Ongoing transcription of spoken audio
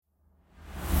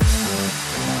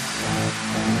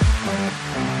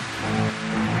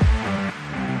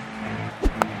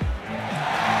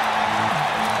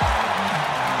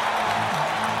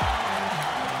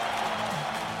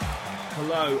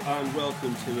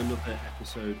welcome to another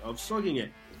episode of Slogging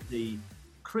It, the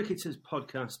Cricketers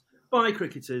podcast by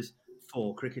cricketers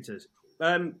for cricketers.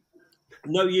 No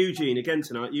Eugene again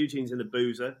tonight. Eugene's in the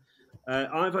boozer.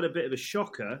 I've had a bit of a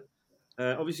shocker.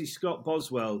 Obviously, Scott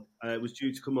Boswell was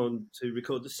due to come on to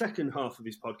record the second half of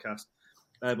his podcast,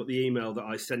 but the email that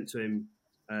I sent to him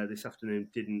this afternoon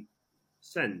didn't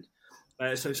send.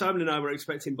 So Simon and I were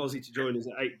expecting Bozzy to join us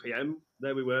at 8 p.m.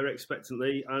 There we were,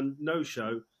 expectantly, and no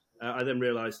show. I then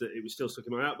realised that it was still stuck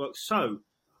in my outbox. So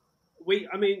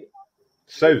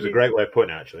So's a great way of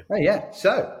putting it, actually. Oh, yeah.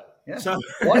 So.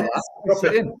 Why not? Drop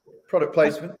it in. Product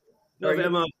placement. No bit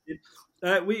of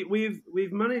marketing.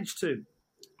 We've managed to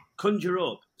conjure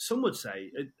up, some would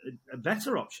say, a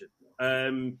better option.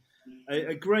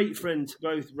 A great friend to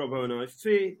both Robbo and I,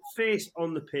 fierce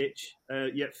on the pitch,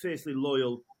 yet fiercely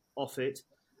loyal off it.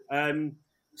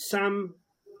 Sam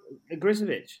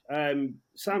Grizovic.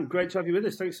 Sam, great to have you with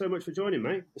us. Thanks so much for joining,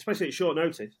 mate, especially at short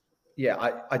notice. Yeah,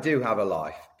 I do have a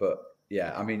life, but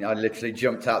yeah, I mean, I literally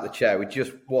jumped out the chair. We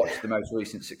just watched the most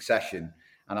recent Succession,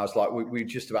 and I was like, we were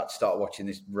just about to start watching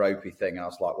this ropey thing, and I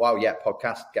was like, wow, yeah,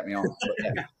 podcast, get me on. But,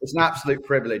 yeah, it's an absolute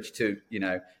privilege to,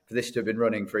 for this to have been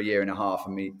running for a year and a half,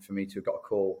 and for me to have got a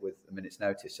call with a minute's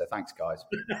notice. So thanks, guys.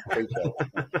 Appreciate it.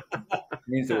 It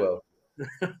means the world.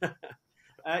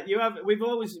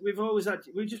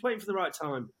 We're just waiting for the right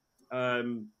time.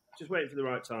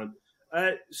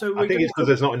 So I think it's because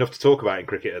there's not enough to talk about in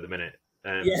cricket at the minute.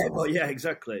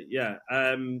 Exactly. Yeah.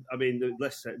 I mean,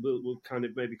 we'll kind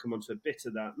of maybe come on to a bit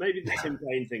of that. Maybe the Tim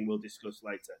Payne thing we'll discuss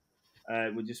later.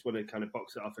 We just want to kind of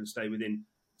box it off and stay within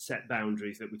set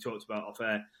boundaries that we talked about off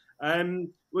air.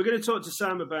 We're going to talk to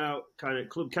Sam about kind of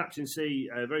club captaincy,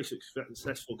 a very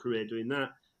successful career doing that,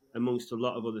 amongst a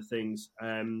lot of other things.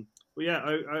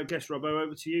 I guess, Robbo,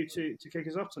 over to you to kick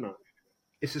us off tonight.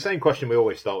 It's the same question we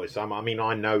always start with, Sam. I mean,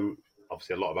 I know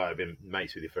obviously a lot about it. I've been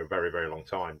mates with you for a very, very long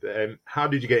time. But, how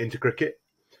did you get into cricket?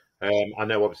 I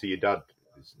know obviously your dad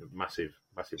is massive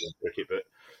in cricket, but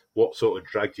what sort of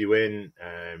dragged you in?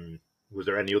 Was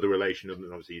there any other relation other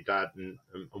than obviously your dad, and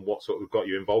what sort of got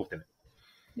you involved in it?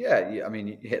 Yeah, I mean,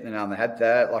 you hit the nail on the head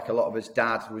there. Like a lot of us,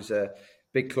 dad was a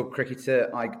big club cricketer.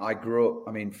 I grew up,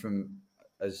 I mean, from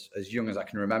as young as I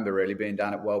can remember, really, being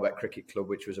down at Welbeck Cricket Club,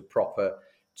 which was a proper,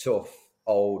 tough,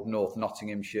 old North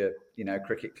Nottinghamshire,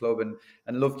 cricket club, and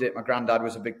loved it. My granddad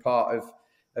was a big part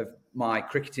of my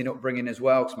cricketing upbringing as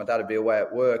well, because my dad would be away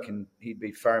at work and he'd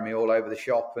be ferrying me all over the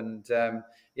shop. And I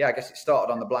guess it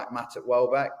started on the black mat at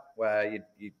Welbeck, where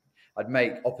I'd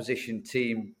make opposition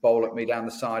team bowl at me down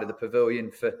the side of the pavilion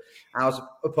for hours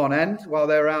upon end while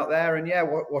they were out there. And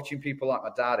watching people like my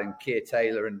dad and Keir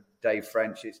Taylor and Dave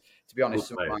French, it's, to be honest,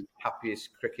 some of my happiest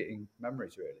cricketing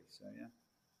memories, really. So, yeah.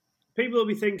 People will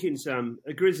be thinking, Sam,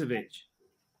 Grizovic.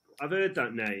 I've heard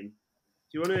that name.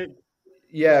 Do you want to...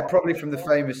 Yeah, probably from the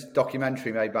famous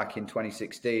documentary made back in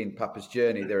 2016, Papa's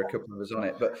Journey. There are a couple of us on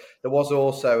it. But there was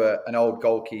also an old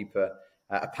goalkeeper,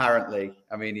 apparently.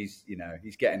 I mean, he's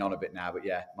getting on a bit now. But,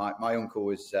 yeah, my uncle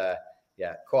was,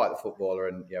 quite the footballer.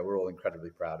 And, we're all incredibly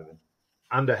proud of him.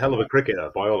 And a hell of a cricketer,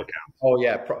 by all accounts. Oh,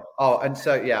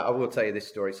 yeah. I will tell you this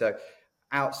story. So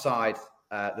outside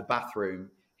the bathroom,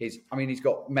 he's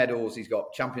got medals. He's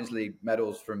got Champions League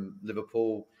medals from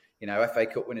Liverpool, FA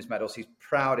Cup winners medals. His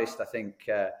proudest, I think,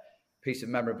 piece of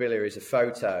memorabilia is a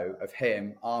photo of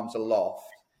him, arms aloft,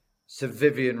 Sir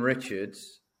Vivian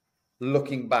Richards,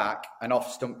 looking back and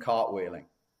off stump cartwheeling.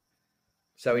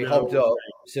 So he hobbed up,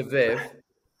 Sir Viv,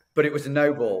 but it was a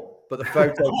no ball. But the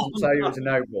photo doesn't say it was a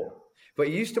no ball. But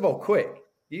he used to bowl quick.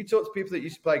 You talk to people that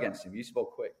used to play against him, he used to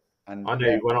bowl quick. And I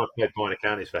knew when I played minor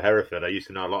counties for Hereford, I used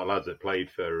to know a lot of lads that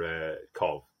played for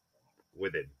Cov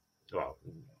with him. Well,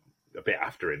 a bit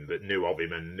after him, but knew of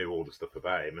him and knew all the stuff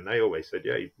about him. And they always said,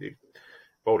 he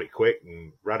bowled it quick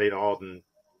and ran it hard and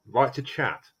liked to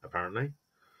chat, apparently.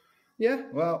 Yeah,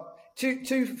 well,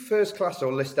 two first-class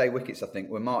or list A wickets, I think,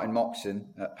 were Martin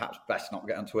Moxon, perhaps best not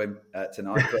get onto him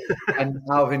tonight, and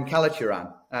Alvin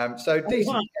Kalachurran. So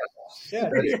decent. Yeah.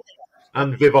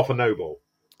 And Viv off a no ball.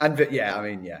 And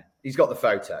he's got the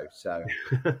photo. So,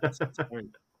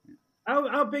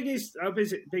 how big is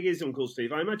Uncle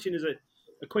Steve? I imagine as a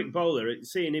quick bowler,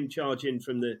 seeing him charge in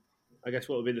from the, I guess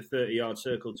what would be the 30-yard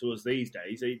circle to us these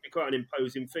days, he'd be quite an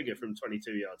imposing figure from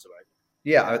 22 yards away.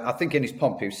 Yeah, I think in his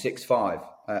pomp he was 6'5",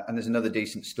 and there's another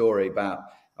decent story about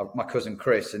my cousin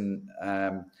Chris, and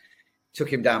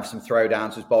took him down for some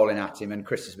throwdowns, was bowling at him, and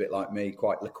Chris is a bit like me,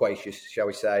 quite loquacious, shall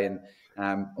we say, and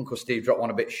Uncle Steve dropped one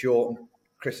a bit short, and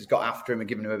Chris has got after him and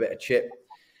given him a bit of chip.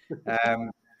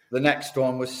 The next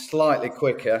one was slightly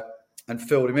quicker and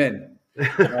filled him in.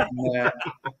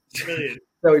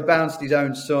 So he bounced his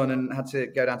own son and had to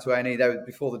go down to A&E. They were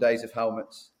before the days of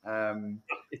helmets.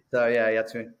 So yeah, he had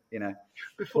to,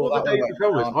 Before the days of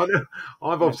helmets, I know.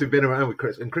 I've obviously been around with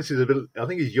Chris, and Chris is I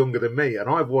think he's younger than me, and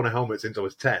I've worn a helmet since I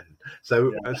was 10.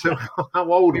 So, so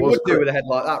how old you was would Chris? do with a head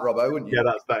like that, Robbo, wouldn't you?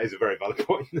 Yeah, that is a very valid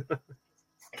point.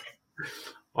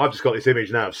 I've just got this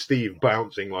image now of Steve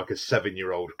bouncing like a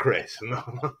 7-year-old Chris.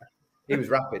 He was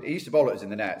rapid. He used to bowl at us in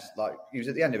the nets. Like, he was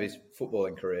at the end of his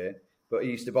footballing career, but he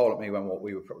used to bowl at me when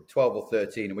we were probably 12 or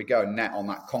 13, and we go and net on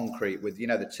that concrete with,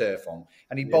 the turf on.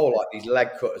 And he'd bowl like these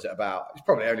leg cutters at about, it was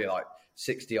probably only like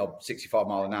 60 or 65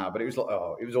 mile an hour, but it was like,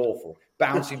 it was awful.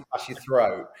 Bouncing past your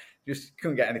throat. Just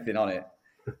couldn't get anything on it.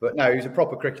 But no, he was a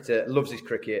proper cricketer, loves his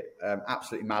cricket,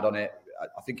 absolutely mad on it.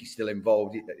 I think he's still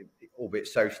involved, albeit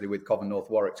socially, with Covent North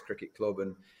Warwick's cricket club.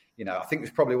 And, I think it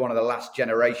was probably one of the last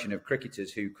generation of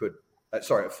cricketers who could,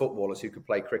 footballers who could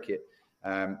play cricket,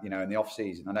 in the off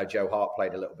season. I know Joe Hart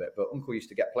played a little bit, but Uncle used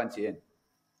to get plenty in.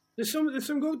 There's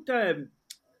some good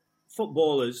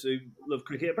footballers who love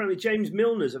cricket. Apparently, James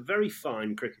Milner's a very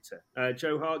fine cricketer.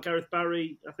 Joe Hart, Gareth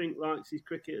Barry, I think, likes his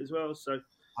cricket as well. So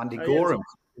Andy Gorham,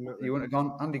 you wouldn't have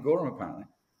gone Andy Gorham apparently.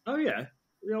 Oh yeah,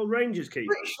 the old Rangers keeper.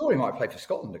 Pretty sure he might play for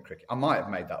Scotland at cricket. I might have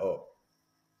made that up.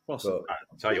 Possibly.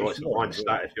 I'll tell you what, it's a fine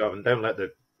stat if you haven't. Don't let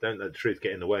the truth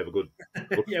get in the way of a good.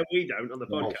 Yeah, we don't on the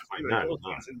podcast. No.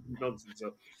 Nonsense.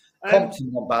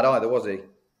 Compton not bad either, was he?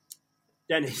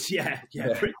 Dennis, yeah.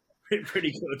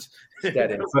 Pretty good.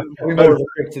 Steady. Probably more of a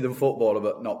cricketer than footballer,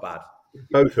 but not bad.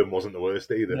 Botham wasn't the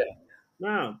worst either. Yeah.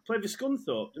 No, played for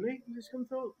Scunthorpe, didn't he? Was it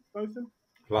Scunthorpe? Botham?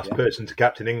 Last person to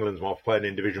captain England whilst playing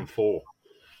in Division 4.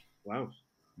 Wow.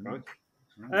 Right.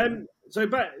 So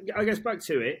back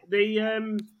to it.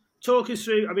 The talk us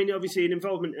through. I mean, obviously, an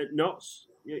involvement at Notts.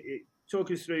 Talk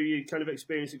us through your kind of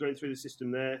experience of going through the system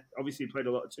there. Obviously, you played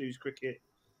a lot of twos cricket.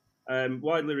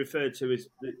 Widely referred to as,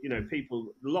 a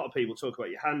lot of people talk about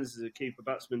your hands as a keeper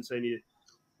batsman, saying you're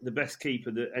the best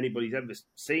keeper that anybody's ever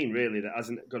seen, really, that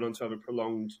hasn't gone on to have a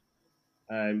prolonged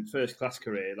first-class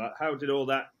career. Like, how did all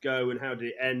that go, and how did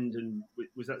it end? And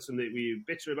was that something? Were you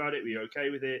bitter about it? Were you okay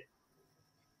with it?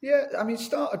 Yeah, I mean, it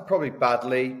started probably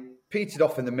badly, petered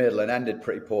off in the middle, and ended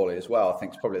pretty poorly as well. I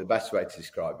think it's probably the best way to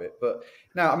describe it. But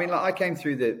no, I mean, I came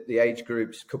through the age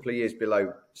groups a couple of years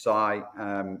below Si,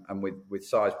 and with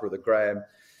Si's brother Graham,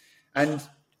 and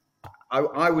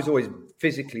I was always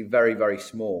physically very, very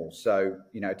small. So,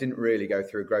 didn't really go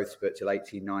through a growth spurt till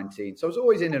 18, 19. So I was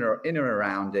always in and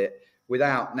around it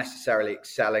without necessarily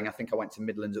excelling. I think I went to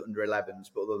Midlands at under 11s,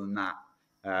 but other than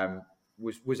that,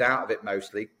 was out of it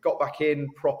mostly. Got back in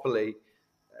properly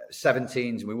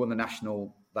 17s, and we won the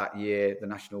national that year, the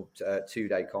national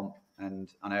 2-day comp,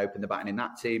 and I opened the batting in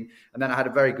that team. And then I had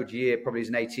a very good year, probably as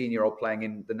an 18-year-old playing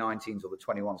in the 19s or the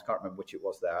 21s. Can't remember which it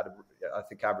was there. I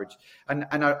think average. And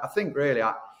I think really,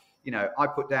 I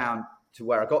put down to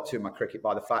where I got to in my cricket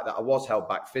by the fact that I was held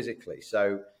back physically.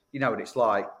 So, you know what it's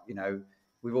like,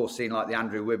 we've all seen like the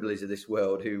Andrew Wibbleys of this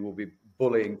world who will be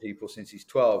bullying people since he's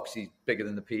 12 because he's bigger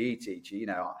than the PE teacher.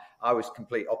 I was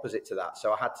complete opposite to that.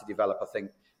 So I had to develop, I think,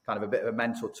 kind of a bit of a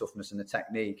mental toughness and a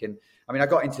technique. And I mean, I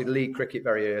got into league cricket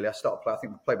very early. I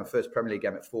played my first Premier League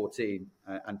game at 14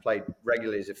 and played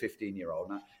regularly as a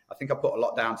 15-year-old. And I think I put a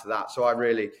lot down to that. So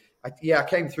I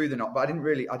came through the knot, but I didn't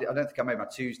really, I don't think I made my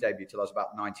twos debut till I was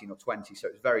about 19 or 20. So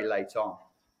it was very late on.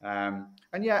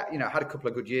 And yeah, I had a couple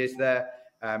of good years there.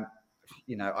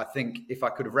 I think if I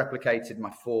could have replicated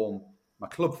my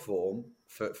club form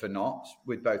for Notts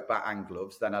with both bat and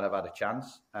gloves, then I'd have had a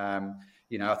chance.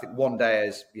 I think one day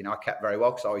I kept very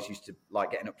well because I always used to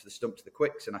like getting up to the stump to the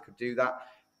quicks, and I could do that.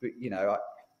 But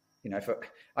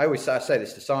I say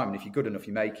this to Simon: if you're good enough,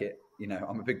 you make it.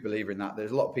 I'm a big believer in that.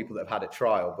 There's a lot of people that have had a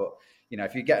trial, but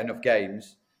if you get enough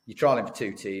games, you trial in for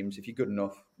 2 teams. If you're good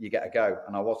enough, you get a go,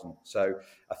 and I wasn't. So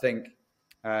I think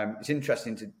it's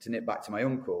interesting to nip back to my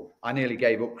uncle. I nearly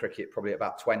gave up cricket probably at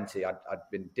about 20. I'd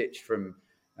been ditched from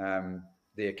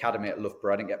the academy at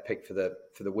Loughborough. I didn't get picked for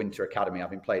the winter academy. I've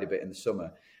been played a bit in the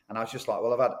summer, and I was just like,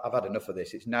 well, I've had enough of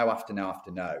this. It's no after no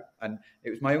after no. And it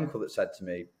was my uncle that said to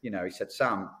me, he said,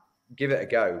 Sam, give it a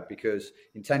go, because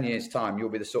in 10 years' time you'll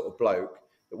be the sort of bloke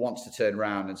that wants to turn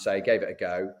around and say, gave it a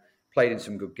go, played in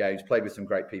some good games, played with some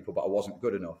great people, but I wasn't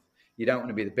good enough. You don't want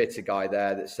to be the bitter guy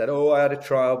there that said, oh, I had a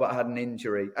trial, but I had an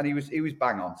injury. And he was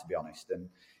bang on, to be honest. And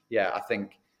yeah, I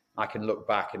think I can look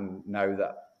back and know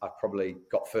that I probably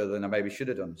got further than I maybe should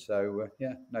have done. So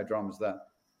yeah, no dramas there.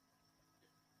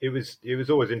 It was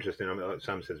always interesting. I mean, like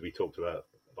Sam says, we talked about,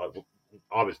 like,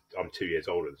 I'm 2 years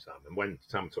older than Sam. And when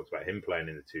Sam talks about him playing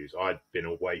in the twos, I'd been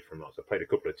away from that. So I played a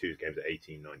couple of twos games at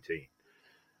 18, 19.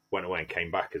 Went away and came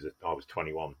back I was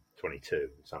 21, 22, and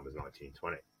Sam was 19,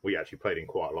 20. we actually played in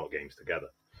quite a lot of games together.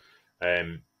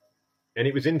 And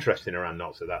it was interesting around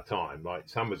Notts at that time. Like,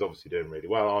 Sam was obviously doing really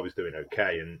well. I was doing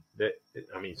okay. And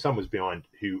Sam was behind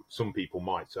who some people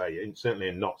might say, and certainly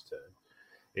in Notts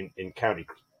terms, in county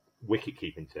wicket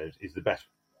keeping terms, is the best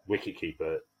wicket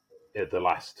keeper of the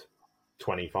last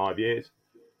 25 years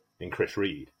in Chris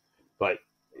Reed. Like,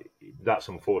 that's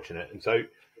unfortunate. And so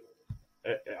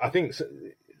I think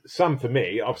Sam, for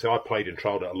me, obviously I played and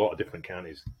trialled at a lot of different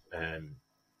counties.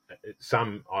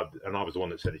 Sam, I was the one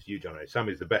that said it's you, John. Sam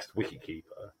is the best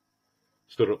wicketkeeper,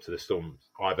 stood up to the stumps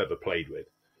I've ever played with,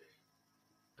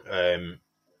 and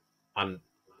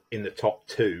in the top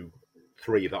 2-3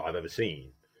 that I've ever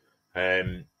seen.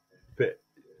 But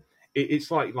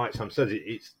it's like Sam says,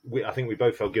 I think we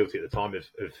both felt guilty at the time of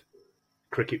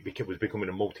cricket was becoming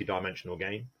a multi-dimensional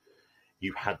game.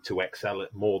 You had to excel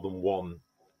at more than one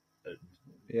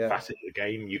facet of the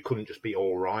game. You couldn't just be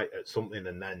all right at something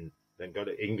and then go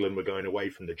to England. We're going away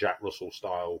from the Jack Russell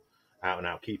style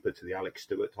out-and-out keeper to the Alex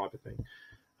Stewart type of thing.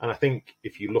 And I think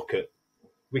if you look at,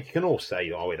 we can all say,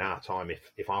 in our time,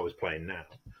 if I was playing now,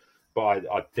 but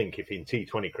I think if in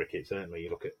T20 cricket, certainly you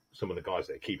look at some of the guys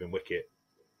that are keeping wicket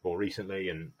more recently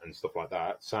and stuff like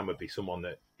that, Sam would be someone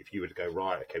that if you were to go,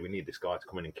 right, okay, we need this guy to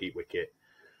come in and keep wicket,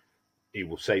 he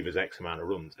will save us X amount of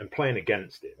runs. And playing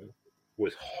against him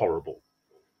was horrible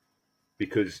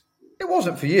because... It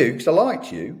wasn't for you because I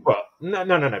liked you. Well, no.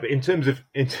 But in terms of,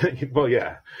 well,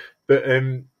 yeah. But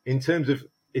in terms of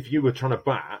if you were trying to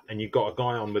bat and you got a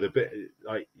guy on with a bit,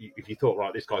 like if you thought,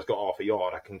 right, this guy's got half a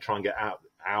yard, I can try and get out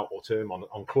or turn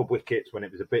on club wickets when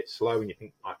it was a bit slow and you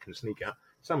think I can sneak out,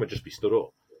 Sam would just be stood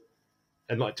up.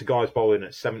 And like to guys bowling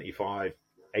at 75,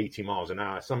 80 miles an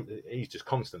hour, he's just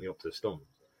constantly up to the stumps.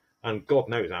 And God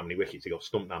knows how many wickets he got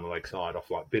stumped down the leg side off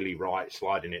like Billy Wright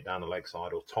sliding it down the leg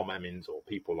side or Tom Emmons or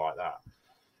people like that.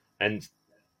 And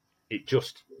it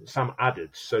just, Sam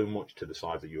added so much to the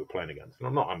sides that you were playing against.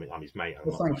 And I'm his mate.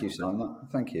 Thank you, Sam.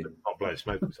 Thank you. Not blowing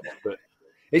smoke with someone, but...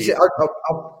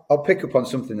 I'll pick up on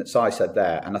something that Si said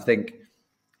there. And I think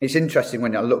it's interesting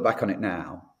when I look back on it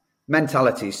now.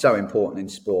 Mentality is so important in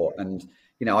sport. And,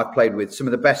 I've played with some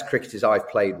of the best cricketers I've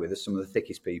played with are some of the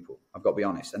thickest people, I've got to be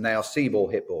honest. And they are see ball,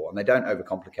 hit ball, and they don't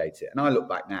overcomplicate it. And I look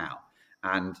back now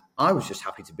and I was just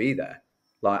happy to be there.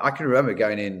 Like, I can remember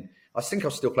going in, I think I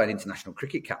was still playing international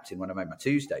cricket captain when I made my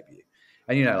twos debut.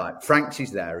 And, like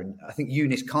Franksy's there. And I think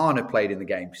Eunice Khan had played in the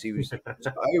game because he was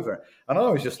over. And I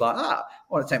was just like, I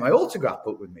want to take my autograph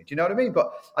book with me. Do you know what I mean?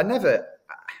 But I never...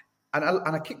 And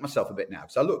I kick myself a bit now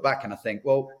because I look back and I think,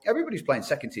 well, everybody's playing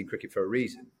second team cricket for a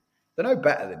reason. They're no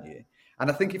better than you. And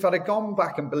I think if I'd have gone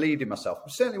back and believed in myself,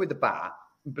 certainly with the bat,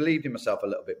 believed in myself a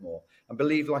little bit more and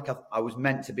believed like I was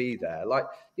meant to be there. Like,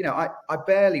 I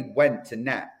barely went to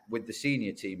net with the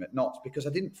senior team at Notts because I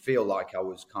didn't feel like I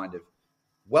was kind of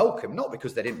welcome, not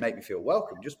because they didn't make me feel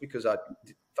welcome, just because I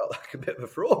felt like a bit of a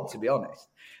fraud, to be honest.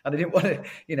 And I didn't want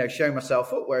to, show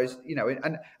myself up. Whereas,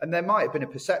 and there might have been a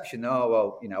perception,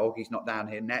 Oggie's not down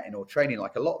here netting or training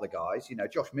like a lot of the guys.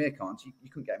 Josh Mearcant, you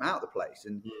couldn't get him out of the place.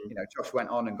 And, Josh went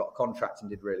on and got a contract and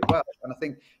did really well. And I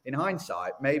think in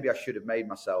hindsight, maybe I should have made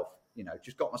myself,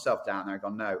 just got myself down there and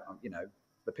gone, no,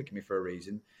 they're picking me for a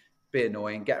reason. Be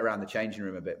annoying, get around the changing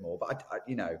room a bit more. But,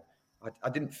 I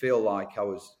didn't feel like I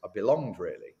belonged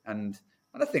really. And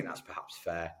I think that's perhaps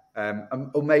fair.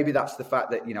 Or maybe that's the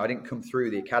fact that, I didn't come through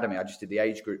the academy. I just did the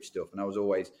age group stuff. And I was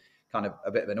always kind of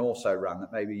a bit of an also-ran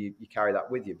that maybe you carry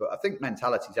that with you. But I think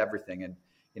mentality is everything. And,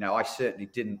 I certainly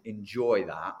didn't enjoy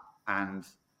that. And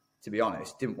to be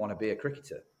honest, didn't want to be a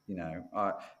cricketer.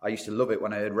 I used to love it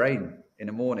when I heard rain in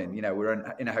the morning.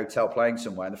 We're in a hotel playing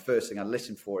somewhere. And the first thing I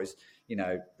listened for is,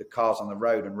 the cars on the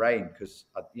road and rain. Because,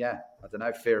 I don't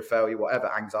know, fear of failure, whatever,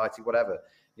 anxiety, whatever,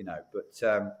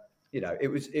 But,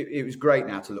 it was great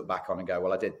now to look back on and go,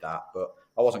 well, I did that. But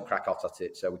I wasn't crack hot at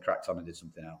it. So we cracked on and did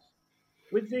something else.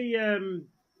 With the,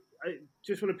 I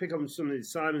just want to pick on something that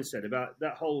Simon said about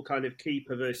that whole kind of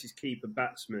keeper versus keeper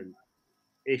batsman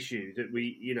issue that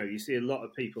you see a lot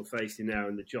of people facing now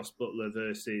in the Joss Butler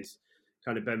versus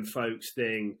kind of Ben Folkes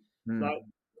thing. Like,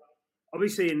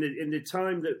 obviously in the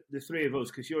time that the three of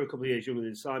us, because you're a couple of years younger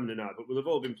than Simon and I, but we'll have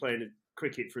all been playing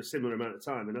cricket for a similar amount of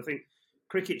time. And I think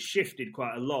cricket shifted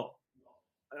quite a lot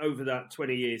over that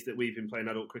 20 years that we've been playing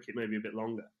adult cricket, maybe a bit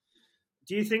longer.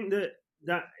 Do you think that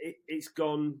it's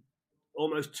gone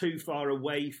almost too far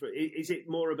away? Is it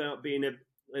more about being a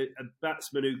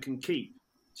batsman who can keep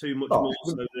too much more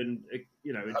so than a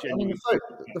genuine...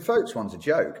 The Folkes one's a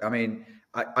joke. I mean,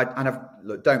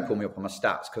 look, don't pull me up on my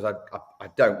stats because I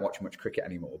don't watch much cricket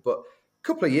anymore. But a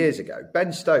couple of years ago,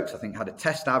 Ben Stokes, I think, had a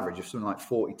test average of something like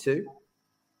 42.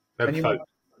 Ben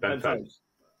Folkes.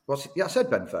 I said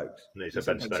Ben Folkes. No, he said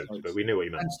Ben Stokes, but we knew what he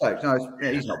meant. Ben Stokes,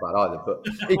 no, he's not bad either, but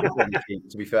he could play the team,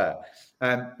 to be fair.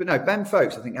 But no, Ben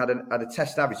Folkes, I think, had a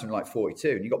test average of like 42,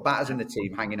 and you got batters in the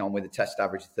team hanging on with a test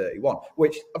average of 31,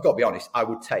 which I've got to be honest, I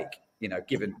would take,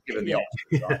 given the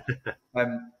option. Right?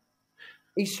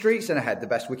 He's streets and ahead the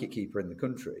best wicketkeeper in the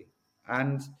country.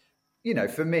 And,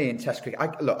 for me in Test cricket,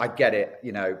 I get it.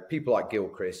 People like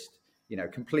Gilchrist,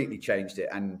 completely changed it.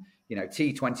 And,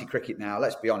 T20 cricket now,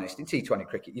 let's be honest, in T20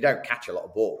 cricket, you don't catch a lot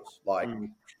of balls. Like,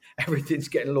 everything's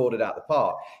getting lauded out the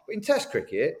park. But in Test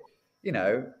cricket,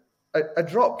 a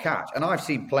drop catch, and I've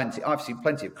seen plenty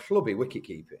of clubby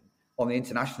wicket-keeping on the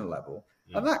international level,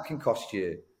 and that can cost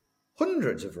you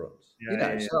hundreds of runs.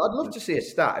 So I'd love to see a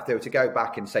stat if they were to go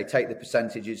back and say take the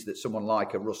percentages that someone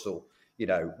like a Russell,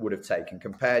 would have taken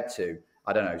compared to,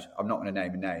 I don't know, I'm not going to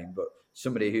name a name, but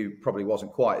somebody who probably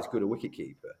wasn't quite as good a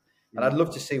wicketkeeper. And I'd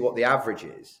love to see what the average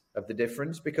is of the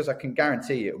difference, because I can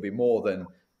guarantee it'll be more than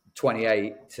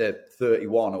 28 to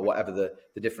 31 or whatever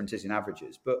the difference is in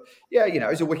averages. But yeah,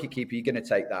 as a wicketkeeper, you're going to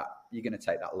take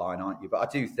that line, aren't you? But I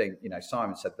do think,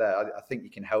 Simon said there, I think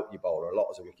you can help your bowler a lot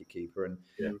as a wicketkeeper. And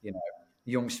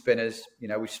young spinners,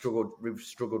 we've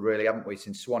struggled really, haven't we,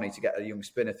 since Swanee to get a young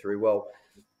spinner through. Well,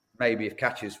 maybe if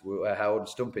catches were held and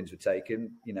stumpings were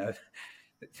taken,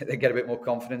 they get a bit more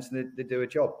confidence and they do a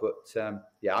job. But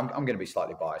I'm going to be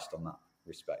slightly biased on that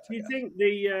respect. Do you think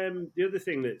the other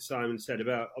thing that Simon said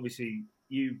about, obviously,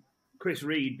 Chris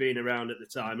Reed being around at the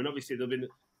time, and obviously there've been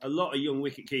a lot of young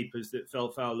wicket keepers that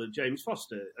fell foul of James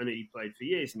Foster, and he played for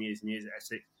years and years and years at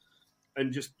Essex,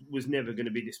 and just was never going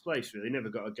to be displaced. Really, never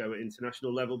got a go at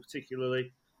international level,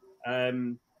 particularly.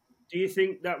 Do you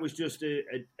think that was just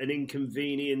an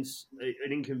inconvenient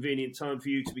time for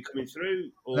you to be coming through?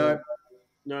 Or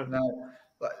no.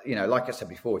 Like I said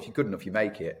before, if you're good enough, you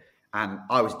make it. And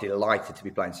I was delighted to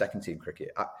be playing second team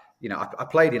cricket. I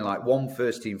played in like one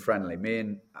first team friendly. Me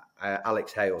and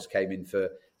Alex Hales came in for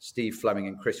Steve Fleming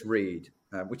and Chris Reed,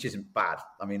 which isn't bad.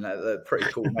 I mean, they're pretty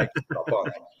cool mates, aren't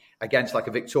they? Against like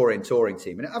a Victorian touring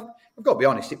team. And I've got to be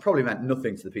honest, it probably meant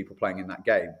nothing to the people playing in that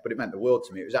game, but it meant the world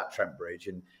to me. It was at Trent Bridge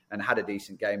and had a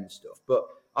decent game and stuff. But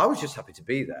I was just happy to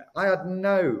be there. I had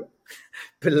no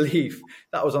belief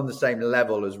that was on the same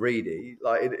level as Reedy,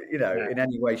 in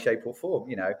any way, shape or form.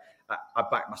 I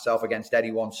backed myself against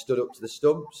anyone stood up to the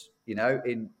stumps,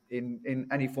 in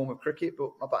any form of cricket,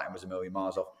 but my batting was a million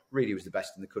miles off. Reedy was the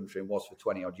best in the country and was for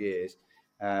 20 odd years.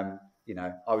 I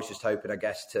was just hoping, I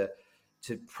guess, to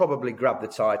probably grab the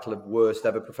title of worst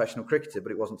ever professional cricketer,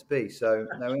 but it wasn't to be. So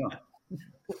there we are.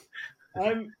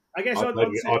 I guess I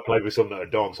played with some that are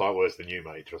darn sight worse than you,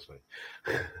 mate. Trust me.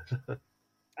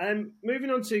 Moving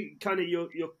on to kind of your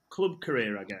club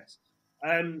career, I guess.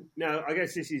 Now, I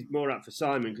guess this is more up for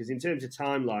Simon, because in terms of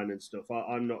timeline and stuff,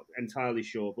 I'm not entirely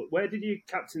sure. But where did your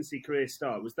captaincy career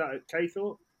start? Was that at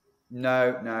Caythorpe?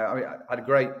 No. I mean, I had a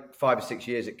great 5 or 6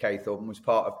 years at Caythorpe and was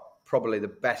part of probably the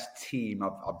best team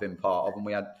I've been part of. And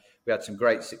we had some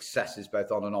great successes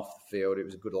both on and off the field. It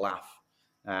was a good laugh.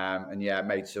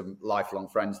 Made some lifelong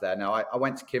friends there. Now, I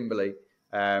went to Kimberley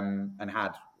and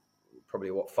had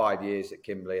probably 5 years at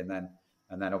Kimberley, and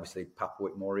then obviously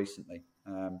Papplewick more recently.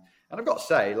 And I've got to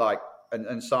say,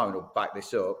 and Simon will back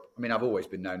this up. I mean, I've always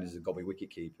been known as a gobby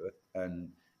wicketkeeper, and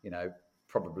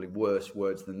probably worse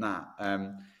words than that.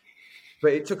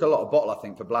 But it took a lot of bottle, I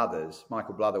think, for Blathers,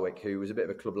 Michael Blatherwick, who was a bit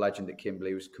of a club legend at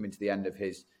Kimberley, was coming to the end of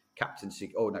his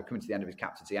captaincy.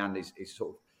 And his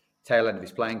sort of tail end of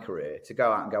his playing career, to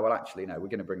go out and go, well, actually, we're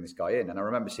going to bring this guy in. And I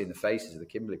remember seeing the faces of the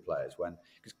Kimberley players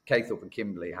because Caythorpe and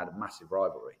Kimberley had a massive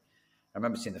rivalry. I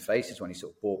remember seeing the faces when he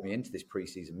sort of brought me into this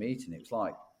pre-season meeting. It was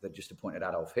like they'd just appointed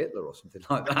Adolf Hitler or something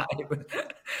like that.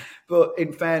 But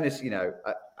in fairness,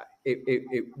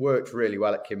 it worked really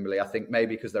well at Kimberley. I think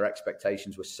maybe because their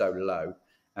expectations were so low,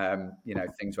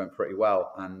 things went pretty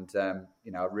well. And,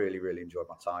 I really, really enjoyed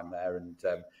my time there. And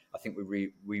I think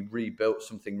we rebuilt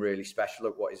something really special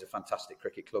at what is a fantastic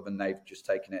cricket club. And they've just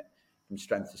taken it from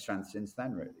strength to strength since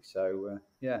then, really. So,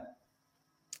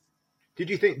 Did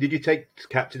you take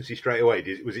captaincy straight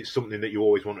away? Was it something that you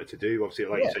always wanted to do? Obviously,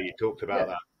 like you say, you talked about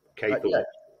that. Caythorpe.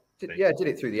 Did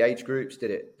it through the age groups. Did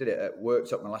it at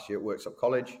Worksop. My last year at Worksop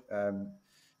College.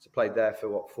 So played there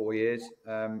for 4 years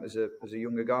as a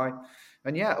younger guy,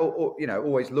 and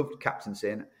always loved captaincy.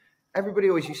 And everybody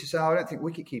always used to say, "I don't think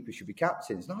wicketkeepers should be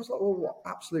captains." And I was like, "Well, what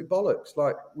absolute bollocks!"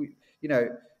 Like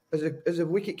as a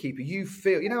wicketkeeper, you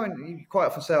feel, and you quite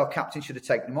often say, "Oh, captain should have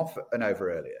taken him off and over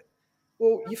earlier."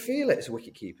 Well, you feel it as a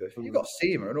wicketkeeper. If you've got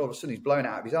Seamer and all of a sudden he's blown it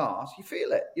out of his arse, you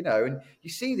feel it, and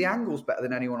you see the angles better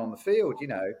than anyone on the field,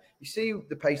 You see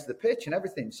the pace of the pitch and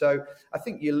everything. So I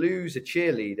think you lose a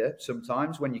cheerleader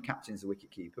sometimes when your captain's the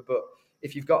wicketkeeper. But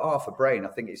if you've got half a brain, I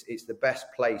think it's the best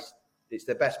place. It's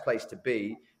the best place to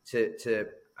be to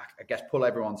I guess pull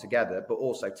everyone together, but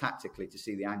also tactically to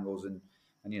see the angles and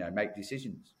make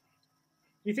decisions.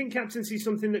 Do you think captaincy is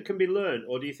something that can be learned,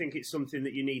 or do you think it's something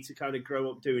that you need to kind of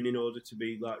grow up doing in order to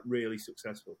be like really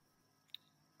successful?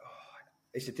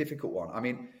 It's a difficult one. I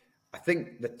mean, I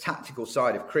think the tactical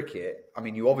side of cricket, I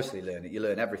mean, you obviously learn it. You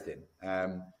learn everything.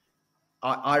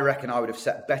 I reckon I would have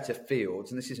set better fields,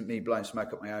 and this isn't me blowing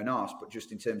smoke up my own arse, but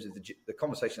just in terms of the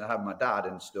conversation I had with my dad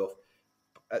and stuff,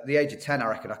 at the age of 10, I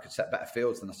reckon I could set better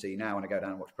fields than I see now when I go down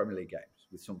and watch Premier League games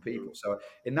with some people. So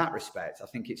in that respect, I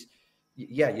think it's,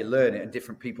 you learn it and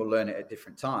different people learn it at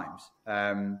different times.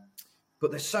 But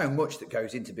there's so much that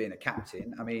goes into being a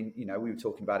captain. I mean, we were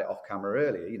talking about it off camera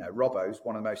earlier. Robbo's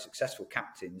one of the most successful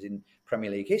captains in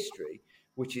Premier League history,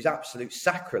 which is absolute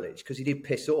sacrilege because he did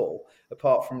piss all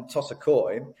apart from toss a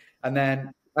coin and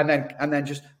then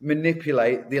just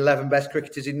manipulate the 11 best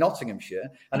cricketers in Nottinghamshire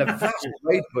and a vast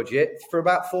wage budget for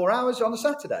about 4 hours on a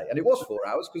Saturday. And it was 4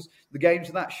 hours because the games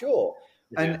are that short.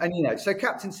 And so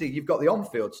captaincy, you've got the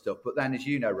on-field stuff, but then as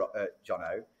you know,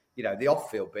 Jono, the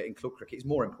off-field bit in club cricket is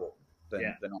more important than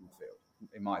on-field,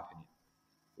 in my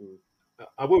opinion.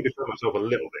 I will defend myself a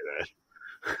little bit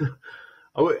there.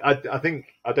 I think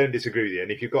I don't disagree with you.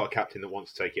 And if you've got a captain that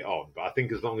wants to take it on, but I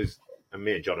think as long as, and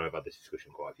me and Jono have had this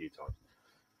discussion quite a few times,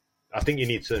 I think you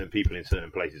need certain people in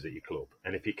certain places at your club.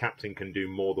 And if your captain can do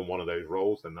more than one of those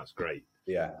roles, then that's great.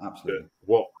 Yeah, absolutely.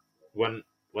 But when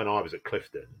I was at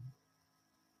Clifton,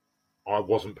 I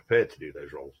wasn't prepared to do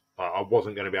those roles. I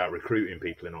wasn't going to be out recruiting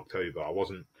people in October.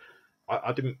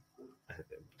 I didn't,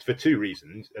 for two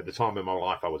reasons. At the time in my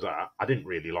life I was at, I didn't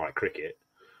really like cricket.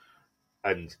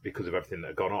 And because of everything that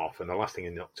had gone off. And the last thing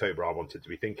in October I wanted to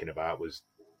be thinking about was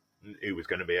who was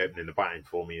going to be opening the batting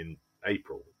for me in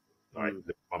April. Like,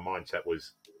 my mindset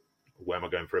was, where am I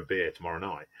going for a beer tomorrow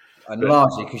night? And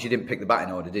largely because you didn't pick the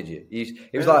batting order, did you?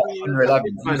 It was like under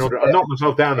 11. I knocked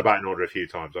myself down the batting order a few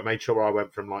times. I made sure I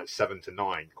went from like 7 to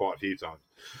 9 quite a few times,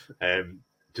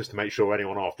 just to make sure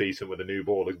anyone half decent with a new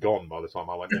ball had gone by the time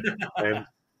I went in.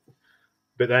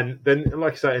 But then,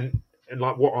 like I say, and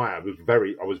like what I was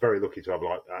very lucky to have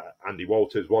like Andy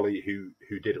Walters, Wally,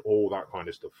 who did all that kind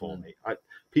of stuff for me.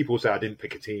 People say I didn't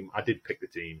pick a team. I did pick the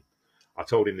team. I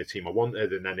told him the team I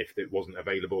wanted, and then if it wasn't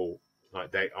available, I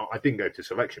didn't go to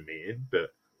selection meeting,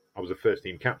 but I was a first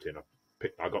team captain.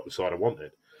 I got the side I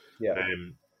wanted. Yeah.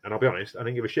 And I'll be honest, I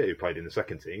didn't give a shit who played in the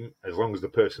second team, as long as the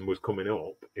person was coming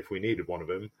up, if we needed one of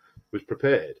them, was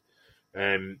prepared,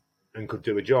 and could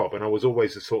do a job. And I was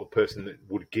always the sort of person that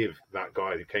would give that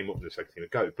guy who came up in the second team a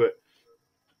go.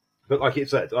 But like it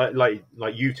said, like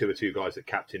you two are two guys that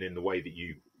captain in the way that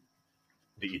you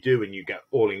do, and you get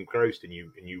all engrossed and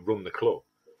you run the club.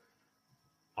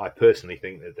 I personally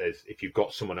think that if you've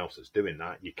got someone else that's doing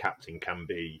that, your captain can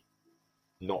be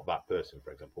not that person,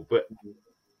 for example. But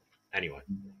anyway.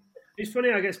 It's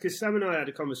funny, I guess, because Sam and I had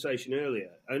a conversation earlier,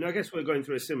 and I guess we're going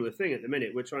through a similar thing at the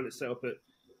minute. We're trying to set up at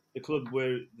the club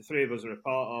where the three of us are a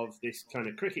part of this kind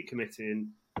of cricket committee, and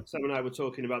Sam and I were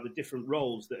talking about the different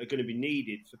roles that are going to be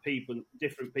needed for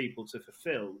different people to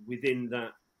fulfil within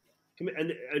that,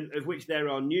 and of which there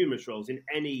are numerous roles in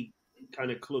any kind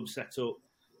of club setup.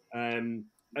 And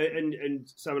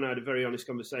Sam and I had a very honest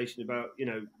conversation about,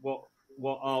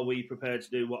 what are we prepared to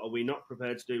do? What are we not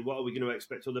prepared to do? What are we going to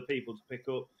expect other people to pick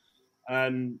up?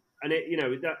 And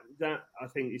that I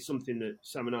think is something that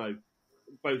Sam and I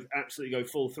both absolutely go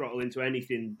full throttle into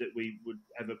anything that we would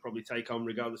ever probably take on,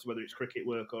 regardless of whether it's cricket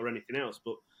work or anything else.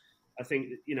 But I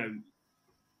think,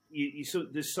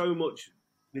 there's so much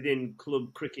within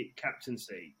club cricket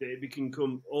captaincy that it can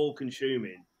become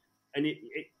all-consuming, and it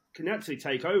can actually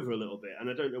take over a little bit. And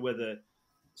I don't know whether,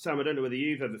 Sam,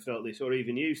 you've ever felt this, or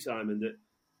even you, Simon, that,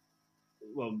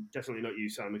 well, definitely not you,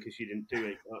 Simon, because you didn't do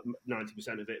it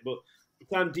 90% of it. But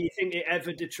Sam, do you think it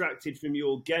ever detracted from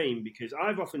your game? Because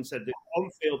I've often said that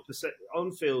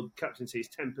on-field captaincy is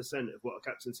 10% of what a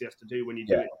captaincy has to do when you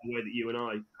do it the way that you and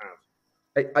I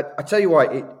have. I tell you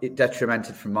why it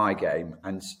detrimented from my game,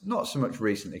 and not so much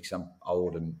recently because I'm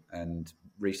old and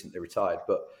recently retired,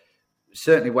 but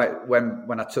certainly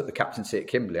when I took the captaincy at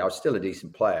Kimberley, I was still a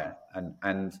decent player,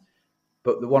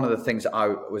 but one of the things that I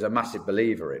was a massive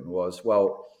believer in was,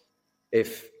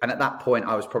 and at that point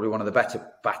I was probably one of the better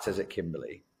batters at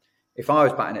Kimberley. If I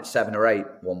was batting at 7 or 8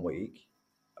 one week,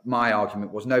 my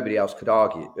argument was nobody else could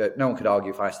argue. No one could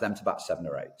argue if I asked them to bat 7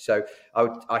 or 8. So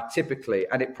I typically,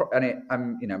 my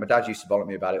dad used to bother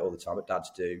me about it all the time, but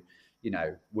dads do,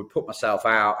 would put myself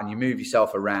out and you move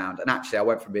yourself around. And actually I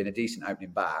went from being a decent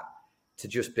opening bat to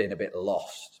just being a bit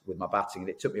lost with my batting. And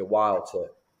it took me a while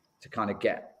to kind of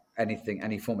get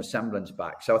any form of semblance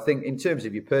back. So I think in terms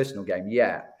of your personal game,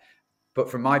 yeah. But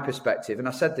from my perspective, and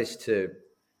I said this to,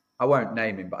 I won't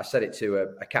name him, but I said it to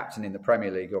a captain in the Premier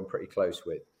League who I'm pretty close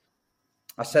with.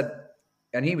 I said,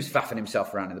 and he was faffing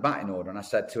himself around in the batting order. And I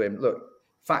said to him, look,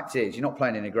 fact is, you're not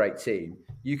playing in a great team.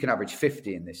 You can average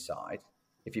 50 in this side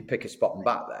if you pick a spot and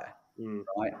bat there.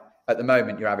 Right? At the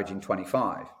moment, you're averaging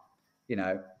 25.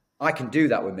 I can do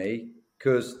that with me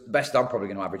because the best I'm probably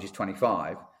going to average is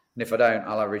 25. And if I don't,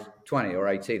 I'll average 20 or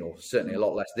 18 or certainly a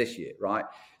lot less this year, right?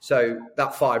 So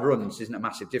that 5 runs isn't a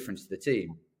massive difference to the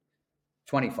team.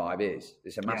 25 is.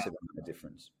 It's a massive amount of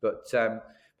difference. But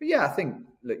yeah, I think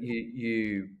that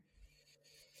you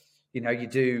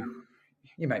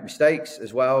make mistakes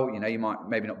as well. You might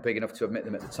maybe not big enough to admit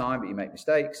them at the time, but you make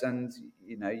mistakes and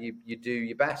you do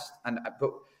your best.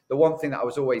 But the one thing that I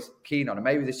was always keen on, and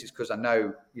maybe this is because I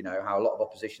know how a lot of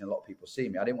opposition, a lot of people see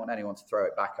me. I didn't want anyone to throw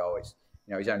it back always.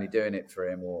 He's only doing it for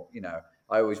him, or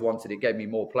I always wanted. It gave me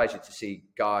more pleasure to see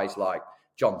guys like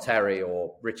John Terry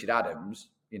or Richard Adams,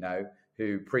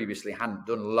 who previously hadn't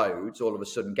done loads, all of a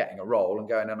sudden getting a role and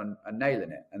going on and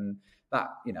nailing it. And that,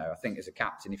 I think as a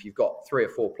captain, if you've got 3 or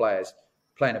 4 players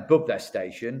playing above their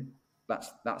station,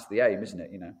 that's the aim, isn't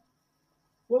it?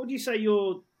 What would you say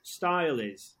your style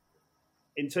is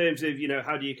in terms of,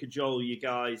 how do you cajole your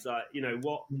guys? Like,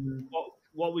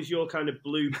 what was your kind of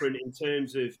blueprint in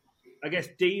terms of, I guess,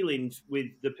 dealing with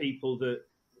the people that,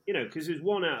 because there's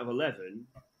 1 out of 11.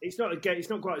 It's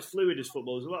not quite as fluid as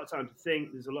football. There's a lot of time to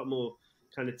think. There's a lot more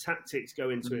kind of tactics go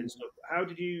into it and stuff. How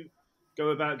did you go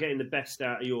about getting the best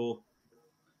out of your?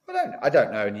 I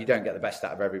don't know, and you don't get the best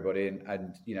out of everybody.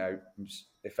 And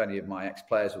if any of my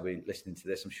ex-players will be listening to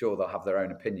this, I'm sure they'll have their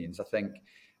own opinions. I think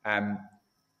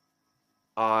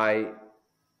I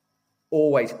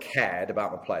always cared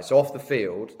about my players. So off the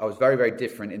field, I was very, very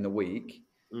different in the week.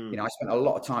 I spent a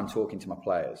lot of time talking to my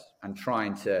players and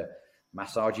trying to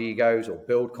massage egos or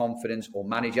build confidence or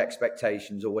manage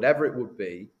expectations or whatever it would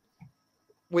be,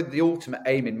 with the ultimate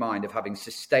aim in mind of having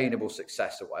sustainable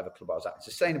success at whatever club I was at.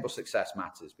 Sustainable success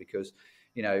matters because,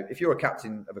 if you're a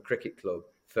captain of a cricket club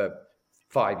for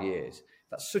 5 years,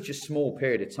 that's such a small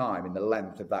period of time in the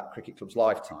length of that cricket club's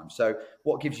lifetime. So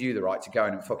what gives you the right to go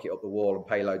in and fuck it up the wall and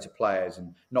pay loads of players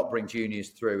and not bring juniors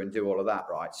through and do all of that,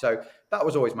 right? So that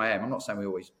was always my aim. I'm not saying we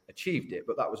always achieved it,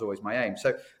 but that was always my aim.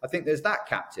 So I think there's that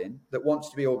captain that wants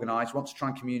to be organised, wants to try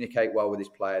and communicate well with his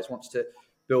players, wants to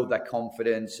build their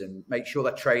confidence and make sure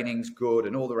their training's good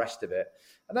and all the rest of it.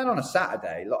 And then on a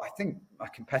Saturday, look, I think my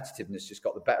competitiveness just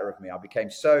got the better of me. I became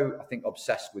so,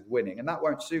 obsessed with winning, and that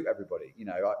won't suit everybody.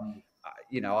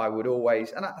 I would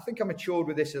always, and I think I matured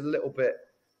with this a little bit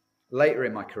later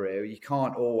in my career. You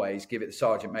can't always give it the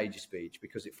Sergeant Major speech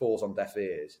because it falls on deaf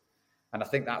ears. And I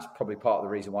think that's probably part of the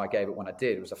reason why I gave it when I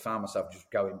did, was I found myself just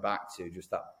going back to just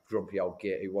that grumpy old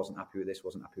git who wasn't happy with this,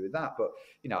 wasn't happy with that. But,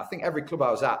 I think every club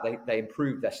I was at, they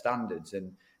improved their standards,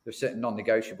 and there's certain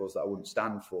non-negotiables that I wouldn't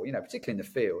stand for, particularly in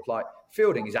the field. Like,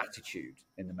 fielding is attitude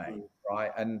in the main,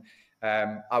 right? And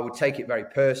I would take it very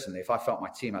personally if I felt my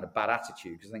team had a bad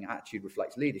attitude, because I think attitude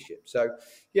reflects leadership. So,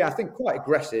 yeah, I think quite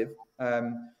aggressive,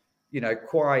 I'd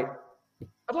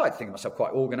like to think of myself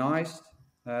quite organised.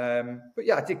 But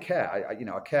yeah, I did care.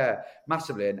 I care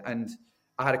massively. And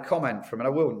I had a comment from, and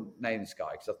I will name this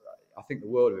guy because I think the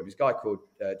world of him. This guy called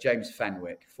James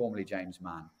Fenwick, formerly James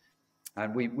Mann.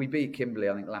 And we beat Kimberley,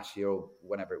 I think, last year or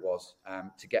whenever it was,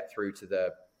 to get through to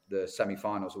the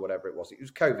semi-finals or whatever it was. It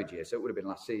was COVID year, so it would have been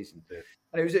last season. Yeah.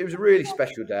 And it was a really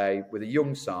special day with a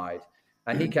young side.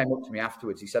 And he came up to me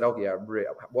afterwards. He said, "Oh yeah,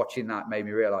 watching that made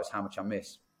me realise how much I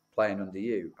miss playing under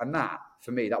you." And that,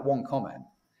 for me, that one comment,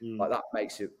 like that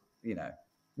makes it,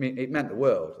 it meant the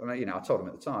world. And I told him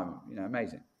at the time,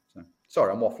 amazing. So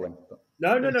sorry, I'm waffling. But.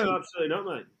 No, absolutely not,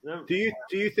 mate. No. Do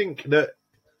you think that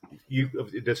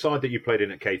the side that you played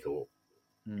in at Caythorpe,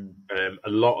 a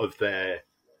lot of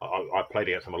I played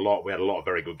against them a lot. We had a lot of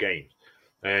very good games.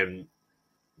 Do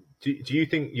you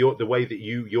think the way that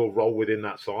your role within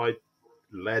that side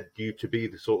led you to be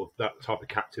the sort of that type of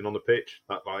captain on the pitch,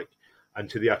 and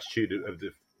to the attitude of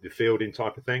the fielding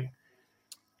type of thing?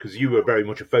 Because you were very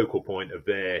much a focal point of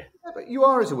their. Yeah, but you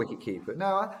are as a wicketkeeper.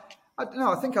 No,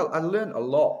 I think I learned a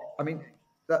lot. I mean,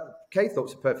 that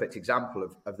Caythorpe's a perfect example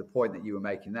of the point that you were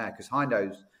making there. Because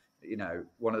Hindo's,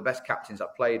 one of the best captains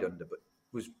I've played under, but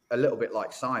was a little bit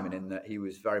like Simon in that he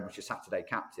was very much a Saturday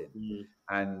captain,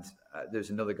 and there's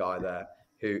another guy there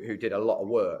who did a lot of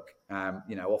work,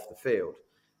 off the field.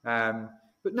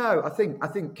 But no, I think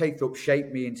Caythorpe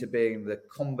shaped me into being the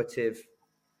combative.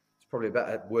 It's probably a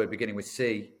better word beginning with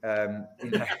C.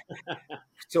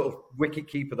 Sort of wicket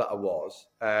keeper that I was,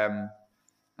 and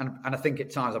I think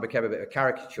at times I became a bit of a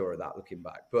caricature of that looking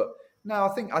back. But no, I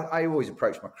think I always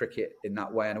approached my cricket in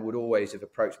that way, and I would always have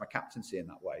approached my captaincy in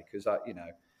that way because I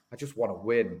just want to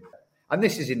win. And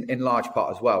this is in large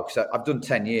part as well because I've done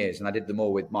 10 years and I did them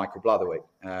all with Michael Blatherwick,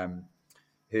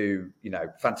 who,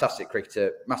 fantastic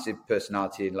cricketer, massive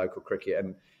personality in local cricket.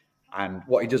 And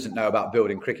what he doesn't know about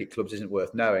building cricket clubs isn't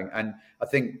worth knowing. And I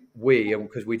think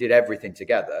because we did everything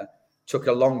together, took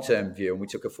a long-term view and we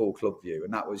took a full club view.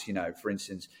 And that was, for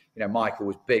instance, Michael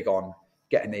was big on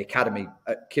getting the academy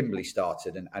at Kimberley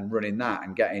started and running that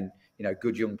and getting,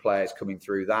 good young players coming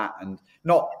through that, and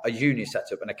not a junior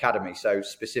setup, an academy. So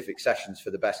specific sessions for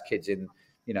the best kids in,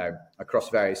 across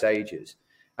various ages.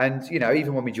 And,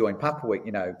 even when we joined Papawick,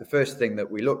 the first thing that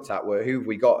we looked at were who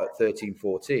we got at 13,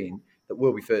 14 that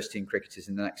will be first team cricketers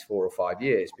in the next 4 or 5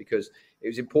 years, because it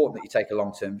was important that you take a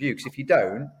long-term view. Because if you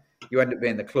don't, you end up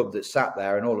being the club that sat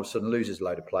there and all of a sudden loses a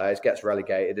load of players, gets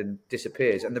relegated and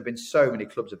disappears. And there have been so many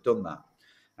clubs have done that.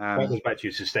 That goes back to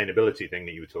your sustainability thing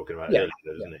that you were talking about earlier,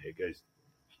 doesn't it? It goes,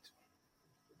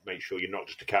 make sure you're not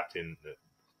just a captain for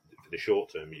the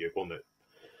short term, you're one that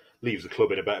leaves the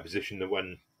club in a better position than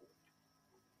when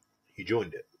you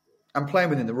joined it. And playing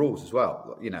within the rules as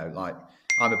well. Like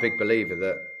I'm a big believer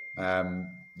that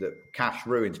cash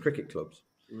ruins cricket clubs.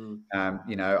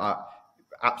 I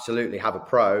absolutely have a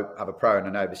pro and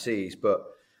an overseas, but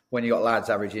when you got lads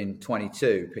averaging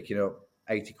 22, picking up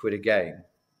 80 quid a game,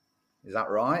 is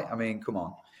that right? I mean, come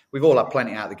on. We've all had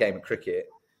plenty out of the game of cricket.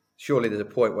 Surely there's a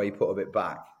point where you put a bit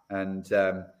back. And,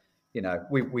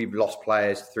 we've lost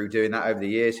players through doing that over the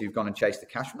years who've gone and chased the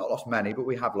cash. We've not lost many, but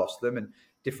we have lost them. And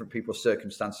different people's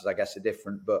circumstances, I guess, are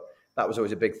different. But that was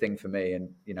always a big thing for me.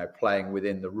 And, playing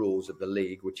within the rules of the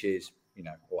league, which is,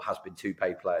 or has been 2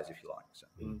 paid players, if you like. So.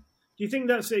 Do you think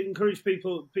that's encouraged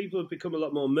people? People have become a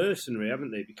lot more mercenary, haven't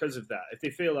they, because of that? If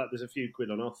they feel like there's a few quid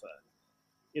on offer.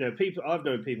 I've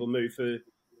known people move for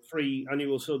free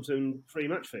annual subs and free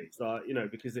match fees,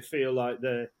 because they feel like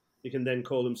they can then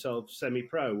call themselves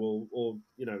semi-pro or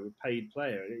a paid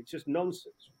player. And it's just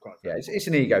nonsense. Quite frankly. It's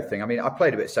an ego thing. I mean, I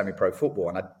played a bit of semi-pro football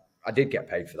and I did get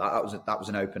paid for that. That was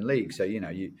an open league, so you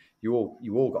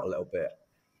all got a little bit,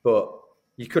 but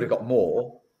you could have got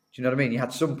more. Do you know what I mean? You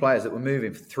had some players that were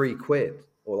moving for 3 quid,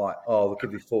 or like, we'll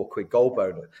give you 4 quid goal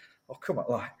bonus. Oh, come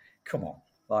on,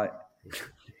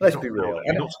 let's be real.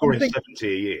 You're not scoring 70 a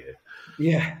year.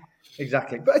 Yeah,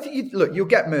 exactly. But I think you'll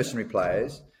get mercenary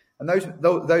players, and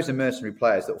those are mercenary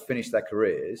players that will finish their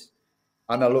careers,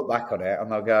 and they'll look back on it and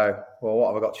they'll go, well,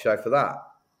 what have I got to show for that?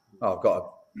 Oh, I've got a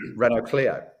Renault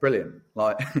Clio, brilliant.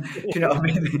 Do you know what I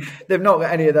mean? They've not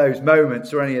got any of those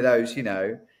moments or any of those,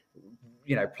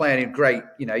 playing in great,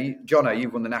 Jono,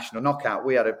 you've won the national knockout.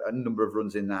 We had a number of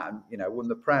runs in that and, won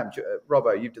the Prem.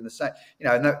 Robbo, you've done the same.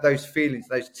 And those feelings,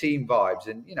 those team vibes.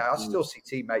 And, I still see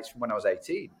teammates from when I was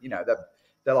 18.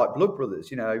 They're like blood brothers,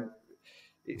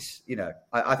 It's,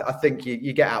 I think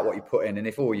you get out what you put in. And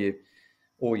if all you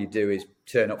do is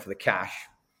turn up for the cash,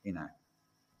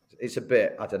 it's a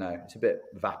bit, I don't know, it's a bit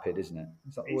vapid, isn't it?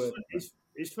 Is that the word?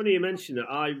 It's funny you mention that.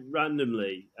 I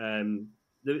randomly...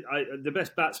 the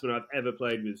best batsman I've ever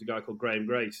played with is a guy called Graham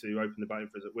Grace, who opened the batting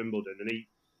for us at Wimbledon, and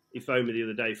he phoned me the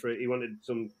other day he wanted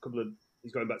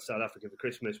he's going back to South Africa for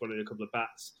Christmas, wanted a couple of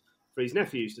bats for his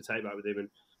nephews to take back with him, and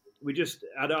we just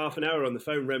had half an hour on the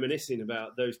phone reminiscing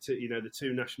about those two, the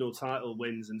 2 national title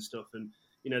wins and stuff, and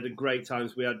the great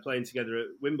times we had playing together at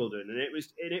Wimbledon, and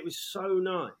it was so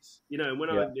nice, and when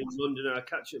I'm in London, I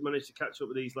managed to catch up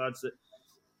with these lads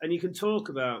and you can talk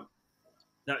about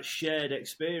that shared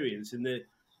experience and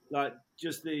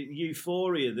just the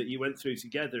euphoria that you went through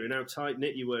together and how tight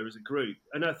knit you were as a group.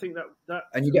 And I think that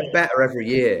and you get better every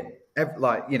year.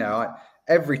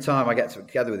 Every time I get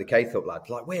together with the Caythorpe lads,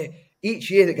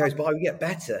 each year that goes by, we get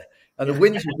better and the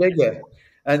wins are bigger.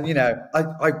 And,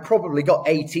 I probably got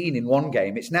 18 in one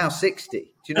game. It's now 60. Do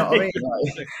you know what I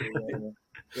mean?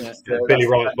 Billy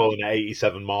Wright's bowling at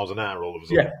 87 miles an hour all of a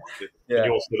sudden. And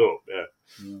you're stood up.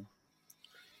 Yeah.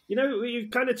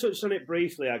 You've kind of touched on it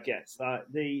briefly, I guess. Like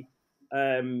the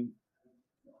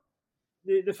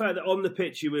fact that on the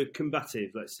pitch you were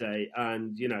combative, let's say,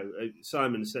 and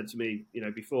Simon said to me,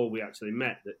 before we actually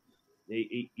met, that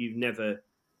you've never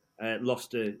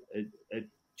lost a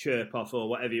chirp off or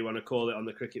whatever you want to call it on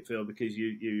the cricket field because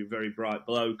you're a very bright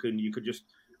bloke and you could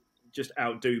just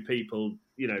outdo people,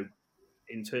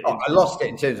 I lost it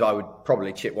in terms of I would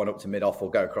probably chip one up to mid-off or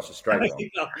go across a straight one.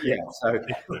 Yeah. So,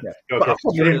 yeah. But I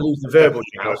probably wouldn't lose the verbal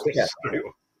chance.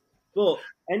 But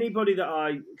anybody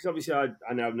that because obviously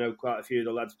I now know quite a few of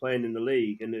the lads playing in the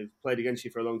league and have played against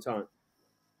you for a long time.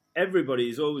 Everybody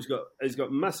has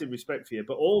got massive respect for you,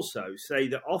 but also say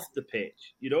that off the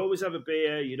pitch, you'd always have a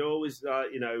beer. You'd always,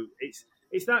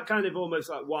 it's that kind of almost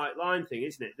like white line thing,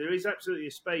 isn't it? There is absolutely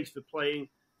a space for playing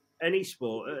any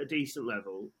sport at a decent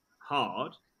level,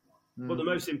 hard. But the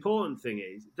most important thing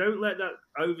is don't let that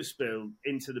overspill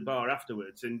into the bar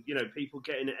afterwards, and people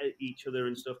getting at each other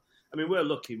and stuff. I mean, we're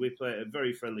lucky; we play at a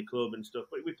very friendly club and stuff.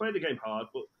 But we play the game hard.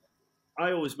 But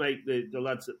I always make the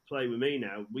lads that play with me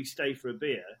now. We stay for a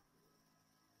beer.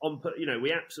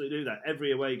 We absolutely do that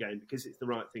every away game because it's the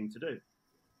right thing to do.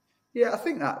 Yeah, I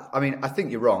think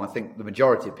you're wrong. I think the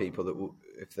majority of people that will,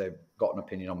 if they've got an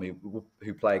opinion on me,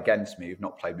 who play against me, who've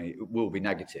not played me, will be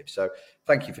negative. So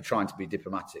thank you for trying to be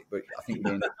diplomatic, but I think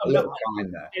you're being a little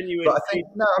kind there. But I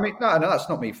think no, that's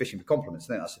not me fishing for compliments. I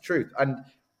think that's the truth. And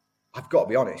I've got to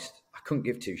be honest, I couldn't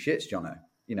give two shits, Jono.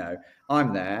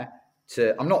 I'm there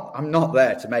I'm not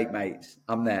there to make mates.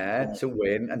 I'm there to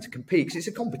win and to compete because it's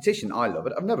a competition. I love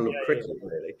it. I've never loved cricket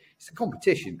really. It's a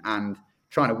competition and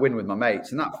trying to win with my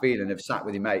mates, and that feeling of sat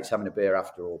with your mates having a beer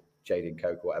after all, Jade and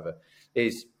Coke or whatever,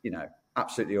 is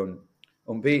absolutely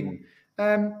unbeaten.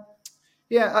 I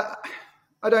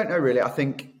don't know really. I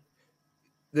think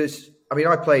I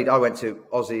went to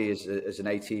Aussie as an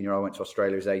 18-year-old. I went to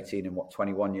Australia as 18 and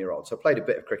 21-year-old. So I played a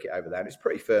bit of cricket over there, and it's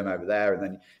pretty firm over there. And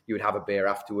then you would have a beer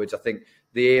afterwards. I think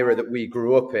the era that we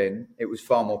grew up in, it was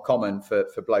far more common for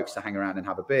blokes to hang around and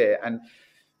have a beer.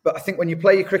 But I think when you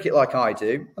play your cricket like I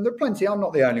do, and there are plenty, I'm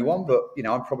not the only one, but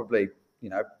I'm probably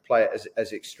play it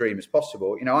as extreme as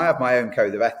possible. I have my own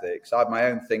code of ethics. I have my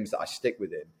own things that I stick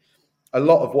within. A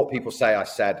lot of what people say I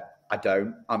said, I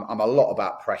don't. I'm a lot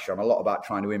about pressure. I'm a lot about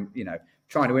trying to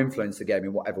influence the game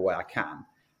in whatever way I can.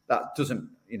 That doesn't,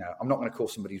 I'm not going to call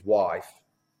somebody's wife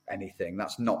anything.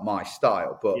 That's not my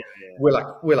style. But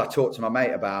will I talk to my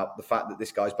mate about the fact that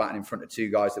this guy's batting in front of two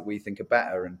guys that we think are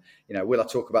better? And will I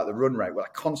talk about the run rate? Will I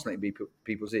constantly be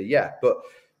people's ear? Yeah. But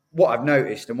what I've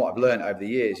noticed and what I've learned over the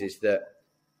years is that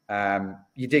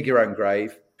you dig your own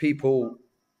grave. People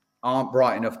aren't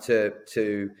bright enough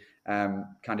to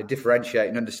kind of differentiate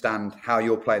and understand how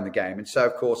you're playing the game. And so,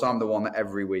 of course, I'm the one that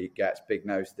every week gets big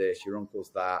nose this, your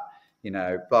uncle's that,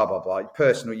 blah, blah, blah,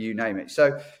 personal, you name it.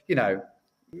 So,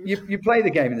 you play the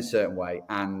game in a certain way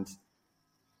and,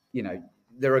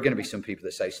 there are going to be some people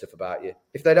that say stuff about you.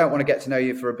 If they don't want to get to know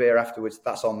you for a beer afterwards,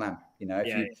 that's on them.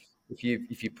 If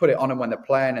you put it on them when they're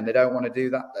playing and they don't want to do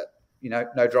that,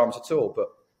 no dramas at all. But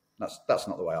that's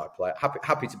not the way I play it.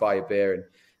 Happy to buy a beer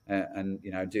and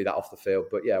do that off the field,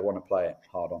 but I want to play it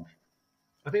hard on.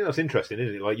 I think that's interesting,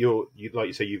 isn't it? Like like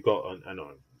you say, you've got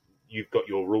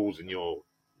your rules and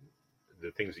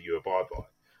the things that you abide by.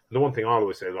 And the one thing I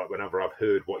always say, like whenever I've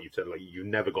heard what you've said, like you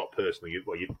never got personal.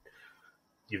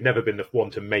 You've never been the one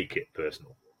to make it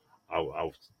personal.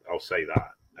 I'll say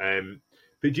that.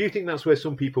 But do you think that's where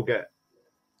some people get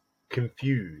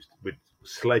confused with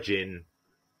sledging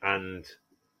and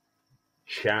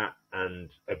chat and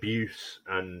abuse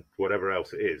and whatever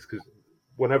else it is? Because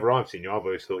whenever I've seen you, I've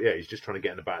always thought, he's just trying to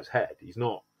get in the bat's head. He's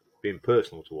not being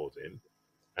personal towards him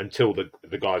until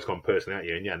the guy's gone personally at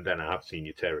you. And then I have seen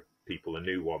you tear people a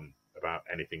new one about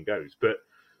anything goes. But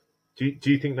do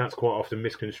you think that's quite often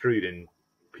misconstrued in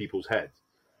people's heads?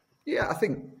 Yeah, I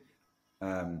think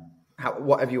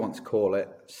whatever you want to call it,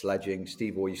 sledging.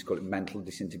 Steve Waugh used to call it mental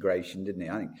disintegration, didn't he?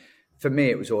 I think for me,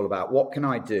 it was all about what can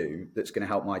I do that's going to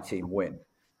help my team win?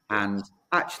 And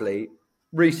actually,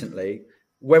 recently,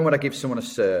 when would I give someone a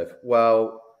serve?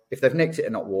 Well, if they've nicked it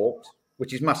and not walked,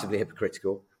 which is massively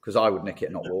hypocritical because I would nick it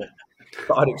and not walk,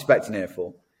 but I'd expect an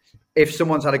earful. If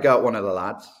someone's had a go at one of the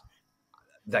lads,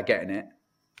 they're getting it,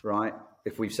 right?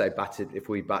 If we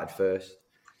batted first.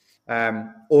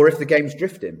 Or if the game's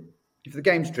drifting. If the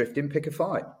game's drifting, pick a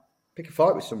fight. Pick a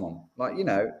fight with someone.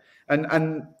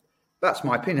 And that's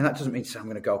my opinion. That doesn't mean to say I'm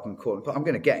going to go up and call them, but I'm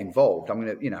going to get involved. I'm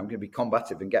going to be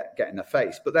combative and get in their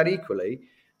face. But then equally,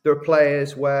 there are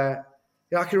players where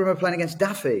I can remember playing against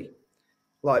Daffy.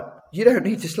 Like, you don't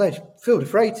need to sledge Phil de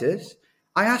Freitas.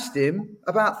 I asked him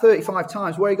about 35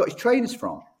 times where he got his trainers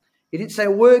from. He didn't say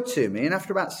a word to me. And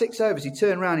after about 6 overs, he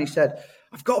turned around and he said,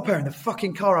 I've got a pair in the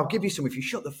fucking car. I'll give you some if you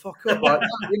shut the fuck up.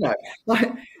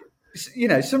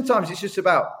 Sometimes it's just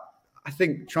about, I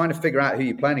think, trying to figure out who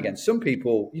you're playing against. Some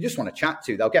people you just want to chat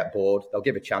to. They'll get bored. They'll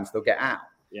give a chance. They'll get out.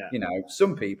 Yeah.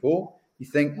 Some people you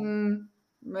think,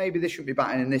 maybe this should be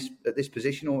batting at this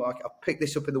position, or I'll pick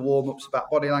this up in the warm-ups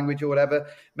about body language or whatever.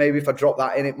 Maybe if I drop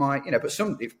that in, it might, but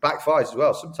if backfires as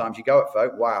well. Sometimes you go at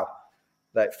folk, wow,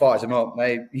 that fires them up.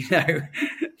 They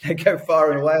go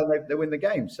far and away and they win the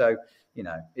game. So,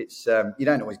 it's you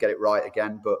don't always get it right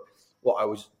again. But what I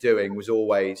was doing was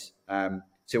always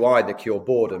to either cure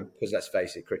boredom, because let's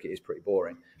face it, cricket is pretty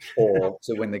boring, or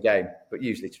to win the game, but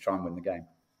usually to try and win the game.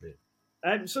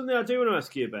 Something I do want to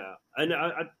ask you about, and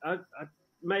I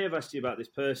may have asked you about this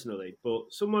personally, but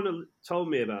someone told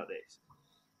me about this.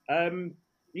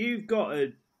 You've got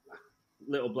a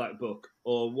little black book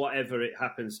or whatever it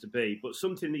happens to be, but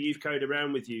something that you've carried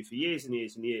around with you for years and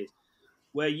years and years,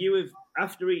 where you have,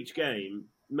 after each game,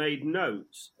 made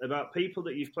notes about people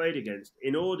that you've played against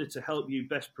in order to help you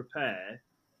best prepare,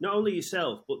 not only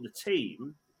yourself, but the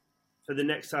team for the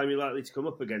next time you're likely to come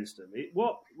up against them.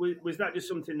 Was that just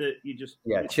something that you just...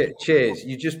 Yeah, cheers.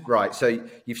 You just, right. So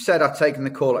you've said I've taken the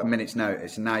call at a minute's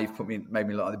notice, and now you've made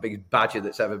me look like the biggest badger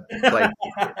that's ever played.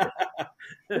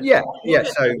 Yeah.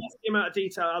 So the amount of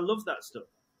detail, I love that stuff.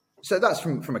 So that's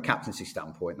from a captaincy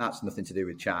standpoint. That's nothing to do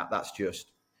with chat. That's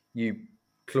just you.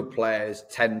 Club players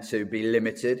tend to be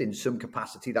limited in some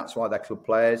capacity. That's why they're club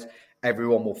players.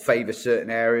 Everyone will favour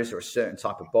certain areas or a certain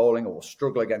type of bowling, or will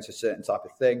struggle against a certain type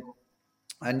of thing.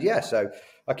 And so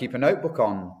I keep a notebook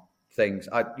on things.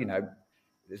 As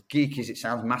geeky as it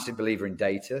sounds, massive believer in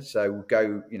data. So we'll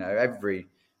go, every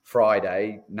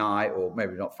Friday night, or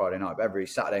maybe not Friday night, but every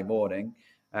Saturday morning,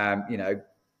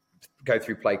 go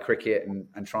through play cricket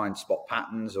and try and spot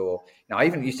patterns. Or, I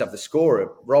even used to have the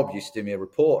scorer. Rob used to do me a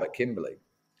report at Kimberley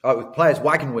with players'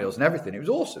 wagon wheels and everything. It was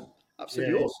awesome.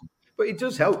 Absolutely awesome. But it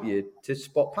does help you to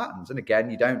spot patterns. And again,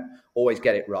 you don't always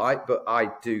get it right. But I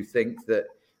do think that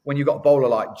when you've got a bowler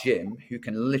like Jim, who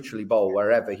can literally bowl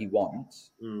wherever he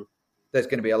wants, there's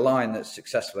going to be a line that's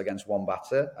successful against one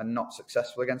batter and not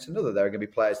successful against another. There are going to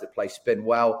be players that play spin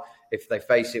well if they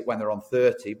face it when they're on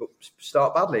 30, but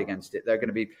start badly against it. There are going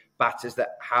to be batters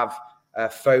that have a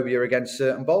phobia against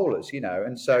certain bowlers,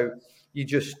 And so you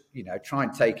just, try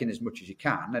and take in as much as you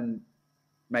can and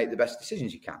make the best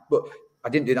decisions you can. But I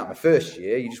didn't do that my first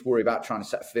year. You just worry about trying to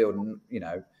set a field and,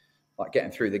 like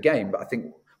getting through the game. But I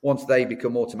think once they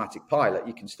become automatic pilot,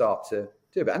 you can start to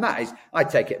do a bit. And that is, I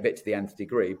take it a bit to the nth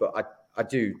degree, but I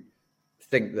do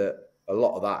think that a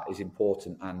lot of that is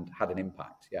important and had an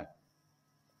impact. Yeah.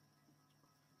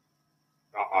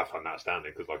 I find that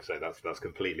astounding because, like I say, that's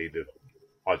completely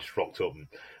I just rocked up, and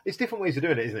it's different ways of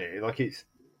doing it, isn't it? Like it's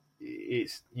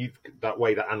you've that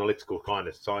way, that analytical kind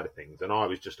of side of things, and I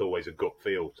was just always a gut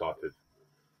feel type of.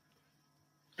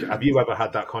 Have you ever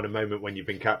had that kind of moment when you've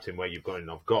been captain where you've gone,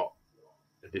 I've got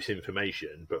this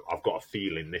information, but I've got a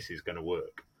feeling this is going to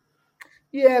work?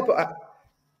 Yeah, but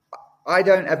I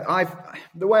don't have.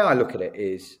 The way I look at it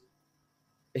is,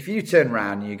 if you turn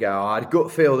around and you go, I'd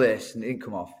gut feel this, and it didn't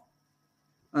come off,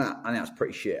 I think that's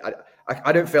pretty shit.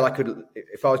 I don't feel I could,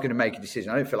 if I was going to make a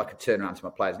decision, I don't feel I could turn around to my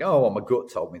players and go, oh, well, my gut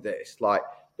told me this. Like,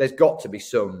 there's got to be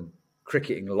some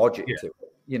cricketing logic to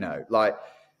it,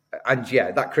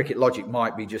 that cricket logic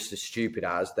might be just as stupid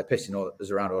as they're pissing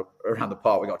us around the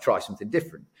park. We've got to try something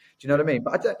different. Do you know what I mean?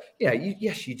 But I don't,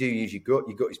 yes, you do use your gut.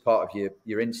 Your gut is part of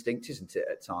your instinct, isn't it,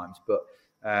 at times? But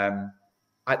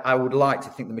I would like to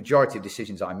think the majority of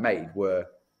decisions I made were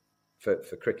for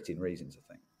cricketing reasons, I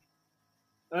think.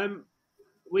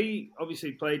 We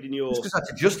obviously played in your... Just because I had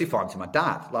to justify them to my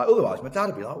dad. Like, otherwise, my dad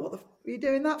would be like, what the f*** are you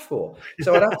doing that for?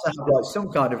 So I'd have to have like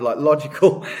some kind of like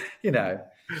logical,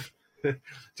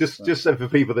 Just so for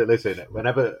people that listen,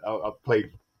 whenever I've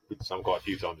played with Sam quite a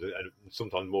few times, and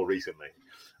sometimes more recently,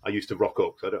 I used to rock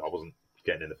up. So I wasn't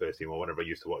getting in the first team or whenever I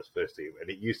used to watch the first team. And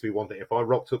it used to be one thing, if I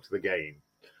rocked up to the game,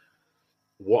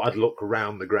 what I'd look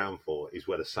around the ground for is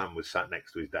whether Sam was sat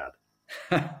next to his dad.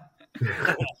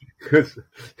 Because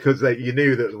you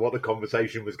knew that what the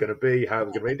conversation was going to be, how it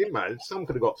was going to be. It didn't matter. Sam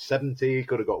could have got 70,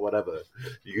 could have got whatever.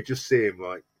 You could just see him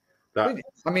like that.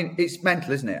 I mean, it's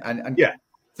mental, isn't it? And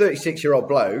 36-year-old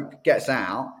bloke gets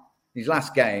out his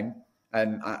last game,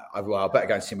 and I better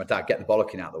go and see my dad, get the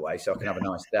bollocking out of the way so I can have a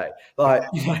nice day. Like,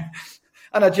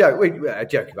 and I joke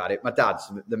about it. My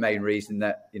dad's the main reason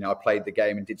that I played the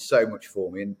game and did so much for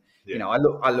me. And I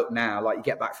look now, like, you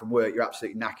get back from work, you're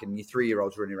absolutely knackered, and your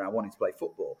 3-year-old's running around wanting to play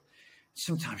football.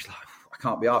 Sometimes, like, I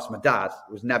can't be asked. My dad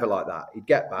was never like that. He'd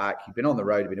get back, he'd been on the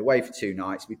road, he'd been away for 2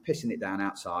 nights, he'd be pissing it down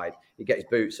outside, he'd get his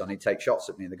boots on, he'd take shots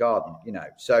at me in the garden,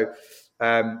 So,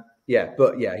 he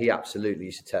absolutely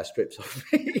used to tear strips off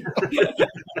me.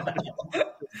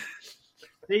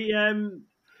 I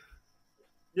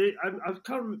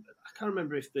can't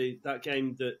remember if that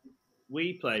game that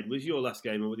we played was your last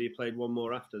game, or whether you played one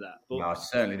more after that. But No, I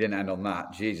certainly didn't end on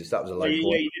that. Jesus, that was a low yeah,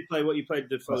 point. you did play what you played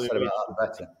the I following said week. about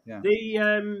that better.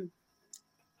 Yeah.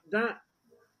 That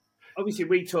obviously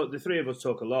we talk. The three of us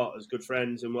talk a lot as good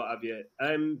friends and what have you.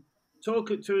 Talk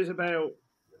to us about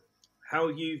how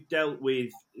you've dealt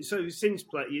with. So since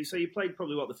you played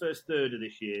probably the first third of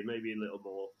this year, maybe a little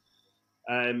more.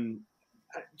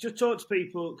 Just talk to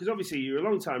people, because obviously you're a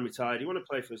long time retired. You want to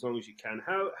play for as long as you can.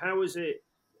 How is it?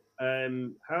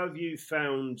 How have you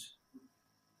found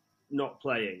not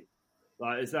playing?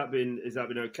 Like, has that been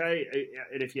okay?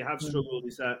 And if you have struggled,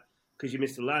 is that because you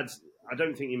missed the lads? I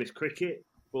don't think you missed cricket,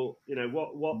 but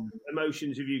what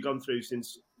emotions have you gone through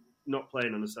since not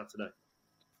playing on a Saturday?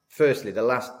 Firstly,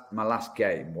 my last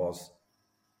game was,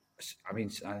 I mean,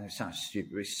 it sounds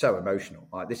stupid, but it's so emotional.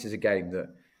 Like, this is a game that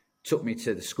took me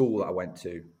to the school that I went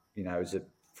to, as a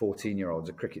 14-year-old, as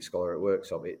a cricket scholar at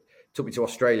Worksop. It took me to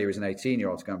Australia as an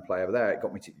 18-year-old to go and play over there. It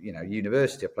got me to,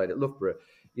 university. I played at Loughborough.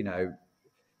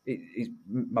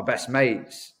 My best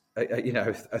mates,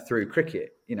 are through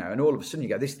cricket, and all of a sudden you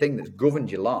get this thing that's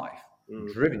governed your life,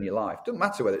 driven your life. Doesn't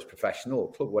matter whether it's professional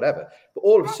or club, whatever. But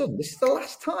all of a sudden, this is the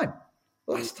last time.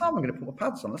 Last time I'm going to put my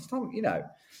pads on. Last time,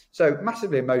 So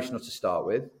massively emotional to start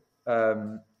with.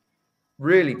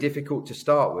 Really difficult to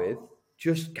start with.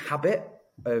 Just habit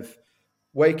of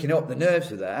waking up. The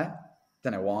nerves are there.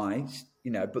 Don't know why,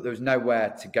 but there was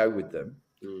nowhere to go with them.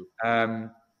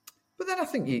 But then I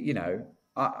think,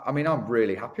 I'm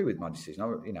really happy with my decision.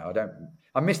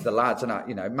 I miss the lads, and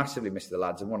I massively miss the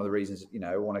lads. And one of the reasons,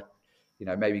 I want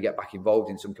to, maybe get back involved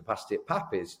in some capacity at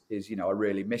PAP is I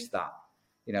really miss that.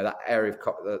 That area of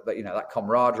that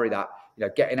camaraderie, that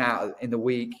getting out in the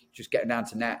week, just getting down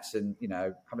to nets and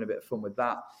having a bit of fun with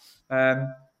that.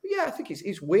 I think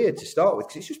it's weird to start with,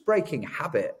 because it's just breaking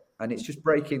habit, and it's just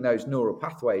breaking those neural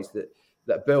pathways that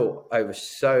are built over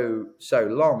so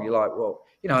long. You're like, well,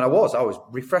 and I was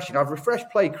refreshing. I've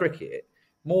played cricket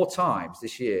more times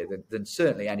this year than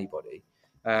certainly anybody.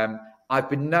 I've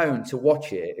been known to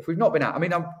watch it if we've not been out. I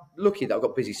mean, I'm lucky that I've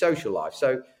got a busy social life,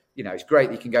 so. It's great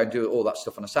that you can go and do all that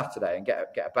stuff on a Saturday and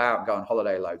get about and go on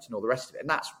holiday loads and all the rest of it. And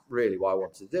that's really why I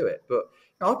wanted to do it. But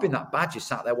I've been that badger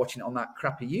sat there watching it on that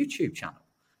crappy YouTube channel.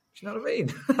 Do you know what I mean?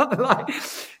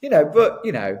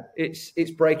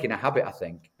 It's breaking a habit, I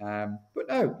think. But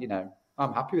no,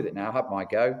 I'm happy with it now. I had my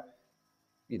go.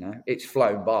 It's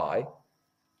flown by.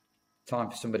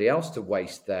 Time for somebody else to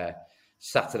waste their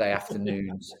Saturday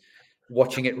afternoons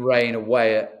watching it rain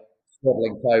away at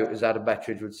Swaddling Coat, as Adam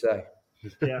Bettridge would say.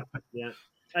 Yeah.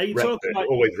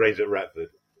 Always raise at Retford.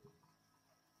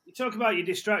 You talk about your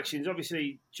distractions.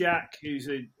 Obviously, Jack, who's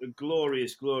a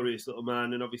glorious, glorious little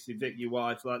man, and obviously Vic, your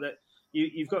wife, like that.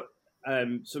 You've got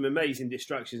some amazing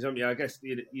distractions, haven't you? I guess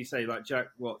you say like Jack,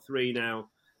 3 now.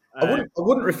 I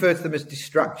wouldn't refer to them as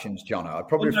distractions, John. I'd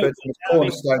probably refer to them as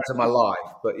cornerstones of my life.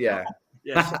 But yeah.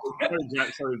 Sorry,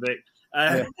 Jack. Sorry, Vic.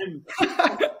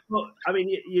 But, I mean,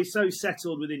 you're so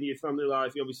settled within your family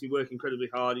life. You obviously work incredibly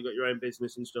hard. You've got your own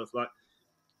business and stuff. Like,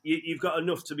 you've got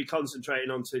enough to be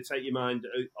concentrating on to take your mind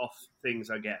off things,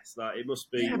 I guess. Like, it must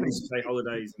be, say,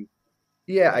 holidays.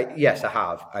 Yes, I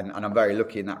have. And I'm very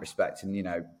lucky in that respect. And,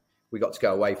 we got to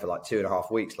go away for like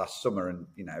 2.5 weeks last summer. And,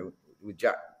 with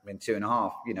Jack in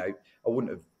 2.5, I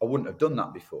wouldn't have done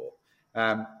that before.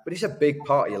 But it's a big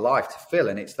part of your life to fill.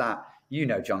 And it's that,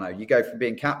 Jono, you go from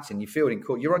being captain, you're fielding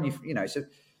court, you're on your, so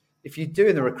if you're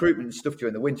doing the recruitment and stuff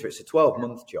during the winter, it's a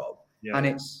 12-month job, and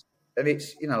it's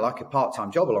like a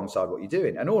part-time job alongside what you're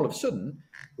doing. And all of a sudden,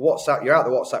 you're out the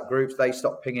WhatsApp groups, they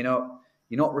stop pinging up.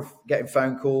 You're not getting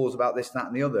phone calls about this, that,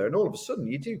 and the other. And all of a sudden,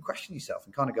 you do question yourself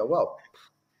and kind of go, well,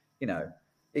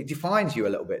 it defines you a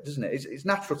little bit, doesn't it? It's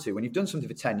natural to when you've done something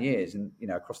for 10 years and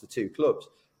across the 2 clubs.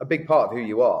 A big part of who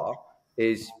you are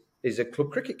is a club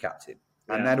cricket captain.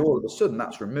 And then all of a sudden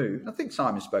that's removed. And I think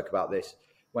Simon spoke about this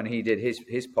when he did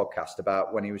his podcast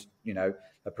about when he was,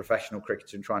 a professional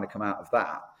cricketer and trying to come out of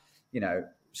that.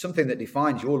 Something that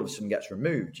defines you all of a sudden gets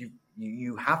removed.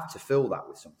 You have to fill that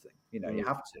with something. You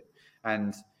have to.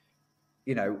 And,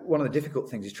 one of the difficult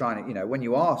things is trying to, when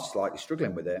you are slightly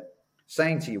struggling with it,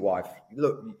 saying to your wife,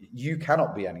 look, you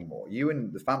cannot be anymore. You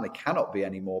and the family cannot be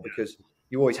anymore because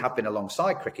you always have been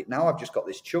alongside cricket. Now I've just got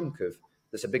this chunk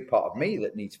that's a big part of me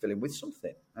that needs filling with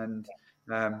something. And,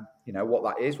 what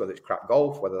that is, whether it's crap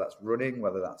golf, whether that's running,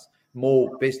 whether that's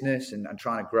more business and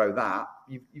trying to grow that,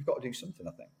 you've got to do something,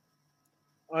 I think.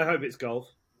 I hope it's golf.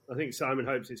 I think Simon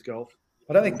hopes it's golf.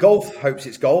 I don't think golf hopes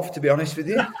it's golf, to be honest with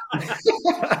you.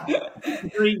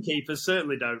 Greenkeepers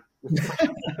certainly don't.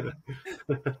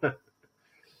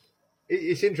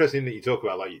 It's interesting that you talk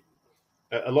about, like,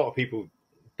 a lot of people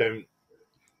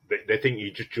they think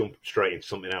you just jump straight into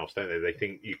something else, don't they? They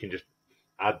think you can just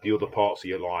add the other parts of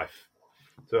your life.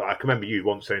 So I can remember you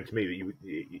once saying to me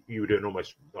that you were doing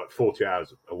almost like 40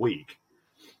 hours a week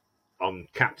on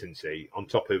captaincy, on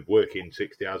top of working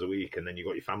 60 hours a week, and then you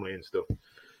got your family and stuff.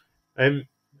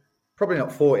 Probably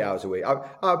not 40 hours a week.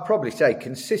 I'd probably say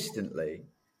consistently.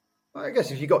 I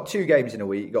guess if you got 2 games in a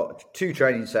week, you got 2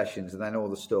 training sessions, and then all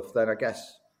the stuff. Then I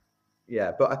guess,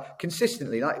 yeah. But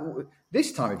consistently, like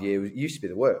this time of year, used to be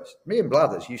the worst. Me and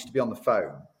Blathers used to be on the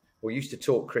phone or used to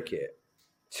talk cricket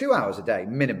 2 hours a day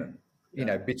minimum. You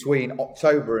know, between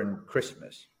October and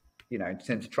Christmas. You know, in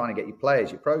terms of trying to get your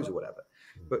players, your pros, or whatever.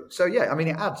 But so yeah, I mean,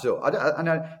 it adds up. I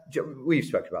know we've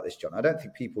spoken about this, John. I don't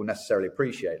think people necessarily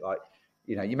appreciate, like,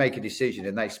 you know, you make a decision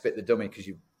and they spit the dummy because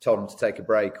you told them to take a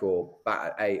break or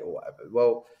bat at 8 or whatever.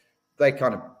 Well, they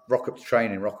kind of rock up to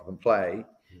training, rock up and play.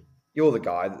 You're the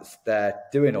guy that's there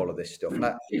doing all of this stuff.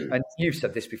 And you've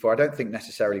said this before. I don't think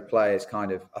necessarily players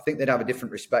I think they'd have a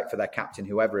different respect for their captain,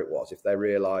 whoever it was, if they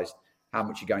realised how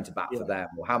much you're going to bat for them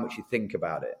or how much you think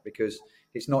about it. Because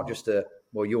it's not just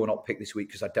well, you're not picked this week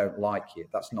because I don't like you.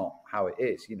 That's not how it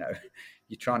is. You know,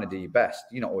 you're trying to do your best.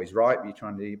 You're not always right, but you're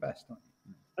trying to do your best, aren't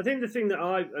you? I think the thing that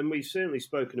and we've certainly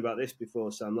spoken about this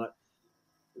before, Sam, like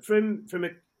from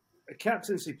a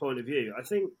captaincy point of view, I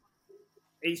think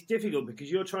it's difficult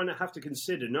because you're trying to have to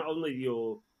consider not only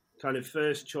your kind of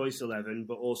first choice 11,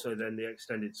 but also then the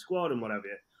extended squad and whatever.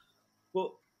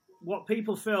 But what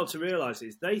people fail to realise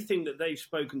is they think that they've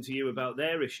spoken to you about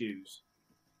their issues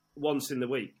once in the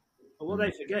week. And what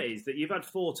they forget is that you've had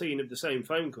 14 of the same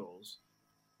phone calls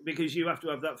because you have to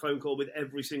have that phone call with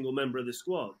every single member of the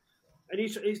squad. And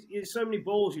it's so many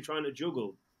balls you're trying to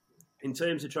juggle in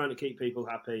terms of trying to keep people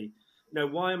happy. You know,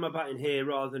 why am I batting here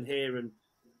rather than here? And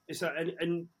it's that,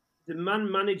 and the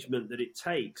man management that it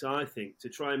takes, I think, to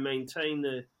try and maintain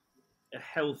a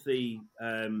healthy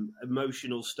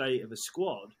emotional state of a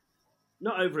squad,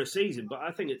 not over a season, but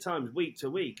I think at times week to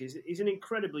week, is an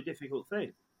incredibly difficult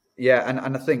thing. Yeah,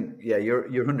 and I think, yeah, you're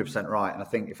 100% right. And I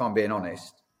think, if I'm being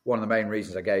honest, one of the main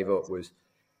reasons I gave up was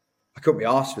I couldn't be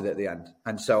arsed with it at the end.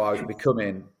 And so I was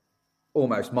becoming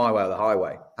almost my way or the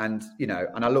highway. And, you know,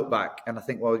 and I look back and I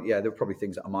think, well, yeah, there were probably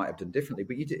things that I might have done differently.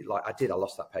 But you did, like I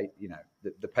lost that,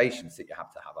 the patience that you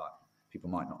have to have. People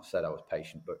might not have said I was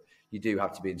patient, but you do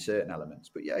have to be in certain elements.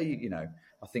 But yeah, you know,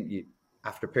 I think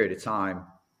after a period of time,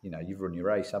 you know, you've run your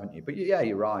race, haven't you? But yeah,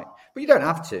 you're right. But you don't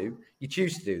have to. You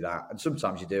choose to do that. And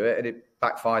sometimes you do it and it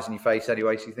backfires in your face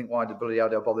anyway. So you think, why did bloody hell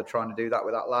did I bother trying to do that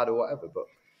with that lad or whatever? But,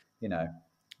 you know,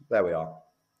 there we are.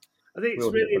 I think it's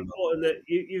really important that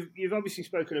you've obviously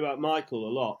spoken about Michael a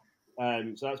lot.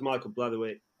 So that's Michael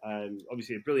Blatherwick.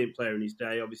 Obviously a brilliant player in his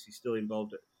day, obviously still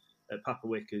involved at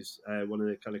Papawick as one of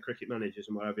the kind of cricket managers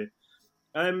and what have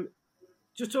you.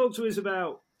 Just talk to us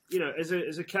about, you know, as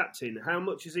a captain, how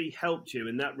much has he helped you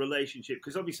in that relationship?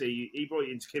 Because obviously he brought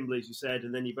you into Kimberley, as you said,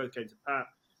 and then you both came to Pat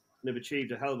and have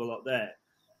achieved a hell of a lot there.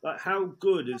 Like, how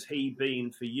good has he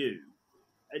been for you?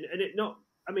 And it not,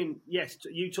 I mean, yes,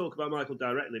 you talk about Michael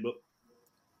directly, but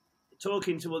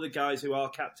talking to other guys who are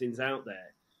captains out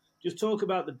there, just talk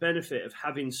about the benefit of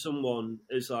having someone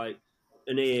as like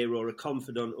an ear or a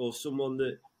confidant or someone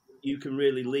that you can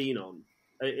really lean on,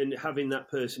 and having that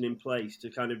person in place to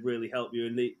kind of really help you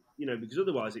because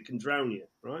otherwise it can drown you,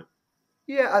 right?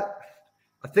 Yeah,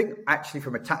 I think actually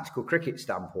from a tactical cricket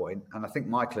standpoint, and I think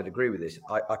Michael would agree with this,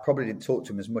 I probably didn't talk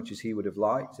to him as much as he would have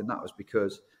liked, and that was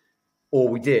because all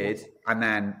we did, and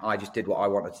then I just did what I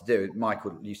wanted to do.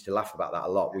 Michael used to laugh about that a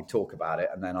lot. We'd talk about it,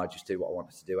 and then I just do what I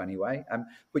wanted to do anyway.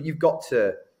 But you've got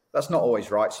to, that's not always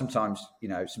right. Sometimes he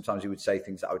would say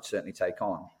things that I would certainly take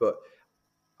on. But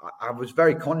I was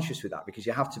very conscious with that because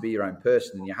you have to be your own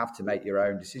person and you have to make your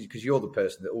own decision because you're the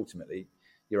person that ultimately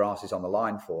your arse is on the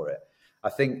line for it. I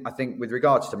think with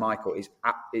regards to Michael,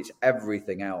 it's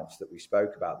everything else that we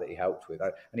spoke about that he helped with,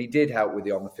 and he did help with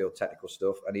the on the field technical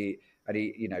stuff, and he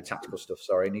tactical stuff.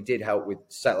 Sorry, and he did help with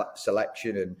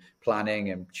selection and planning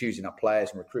and choosing our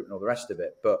players and recruitment, all the rest of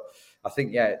it. But I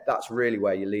think that's really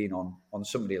where you lean on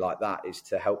somebody like that, is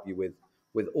to help you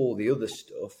with all the other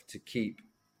stuff to keep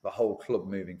the whole club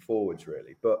moving forwards,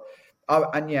 really. But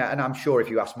and I'm sure if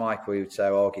you asked Michael, he would say,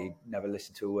 "Oh, he never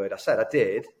listened to a word I said." I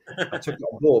did. I took it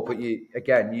on board, but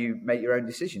you make your own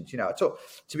decisions. You know,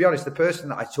 to be honest, the person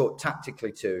that I talk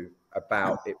tactically to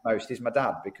about it most is my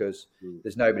dad, because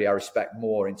there's nobody I respect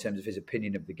more in terms of his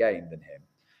opinion of the game than him.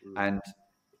 And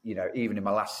you know, even in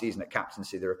my last season at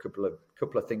captaincy, there are a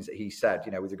couple of things that he said,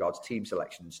 you know, with regards to team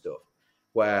selection and stuff,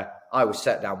 where I was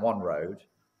set down one road,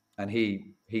 and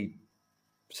he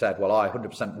said, "Well, I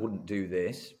 100% wouldn't do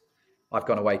this. I've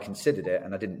gone away, considered it,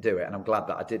 and I didn't do it, and I'm glad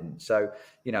that I didn't." So,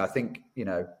 you know, I think, you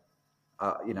know,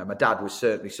 my dad was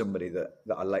certainly somebody that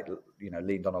I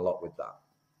leaned on a lot with that.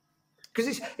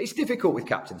 Because it's difficult with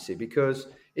captaincy, because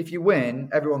if you win,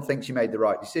 everyone thinks you made the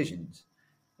right decisions.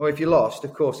 Or if you lost,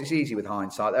 of course, it's easy with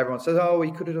hindsight. Everyone says, oh,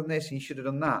 he could have done this, he should have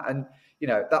done that. And,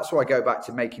 that's why I go back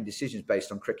to making decisions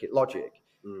based on cricket logic.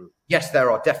 Mm. Yes,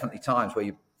 there are definitely times where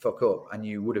you fuck up and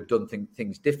you would have done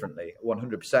things differently,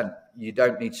 100%. You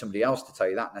don't need somebody else to tell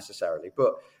you that necessarily.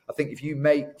 But I think if you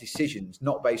make decisions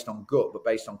not based on gut, but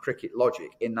based on cricket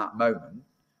logic in that moment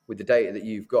with the data that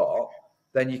you've got,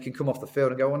 then you can come off the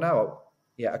field and go, well, no,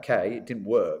 yeah, okay, it didn't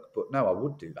work, but no, I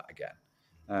would do that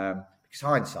again. Because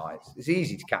hindsight, it's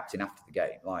easy to captain after the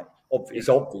game. Like, it's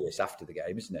obvious after the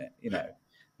game, isn't it?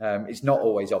 It's not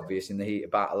always obvious in the heat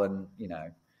of battle, and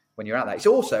when you're out there, it's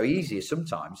also easier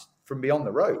sometimes from beyond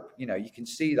the rope. You can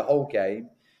see the whole game.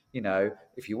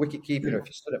 If you're wicket keeping, or if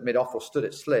you stood at mid off or stood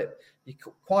at slip, you're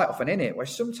quite often in it. Where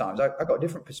sometimes I got a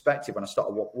different perspective when I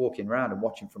started walking around and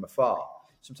watching from afar.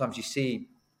 Sometimes you see,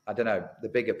 I don't know, the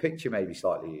bigger picture maybe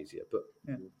slightly easier, but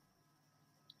yeah.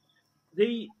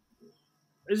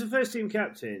 As a first team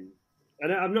captain,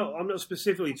 and I'm not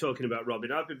specifically talking about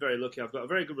Robin. I've been very lucky. I've got a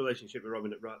very good relationship with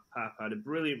Robin at PAP. I had a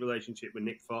brilliant relationship with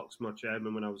Nick Fox, my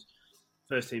chairman, when I was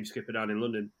first team skipper down in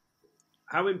London.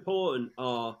 How important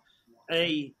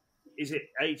is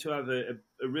it to have a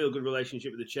real good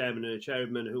relationship with the chairman and a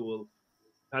chairman who will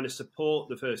kind of support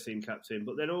the first team captain,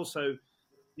 but then also,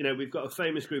 we've got a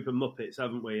famous group of Muppets,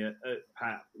 haven't we, at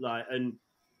PAP, and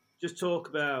just talk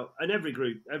about, and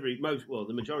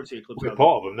the majority of clubs. We're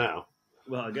part of them now.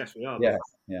 Well, I guess we are.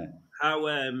 Yeah.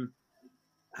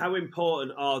 How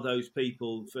important are those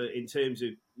people in terms of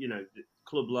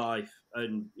club life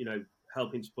and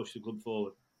helping to push the club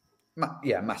forward?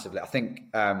 Yeah, massively. I think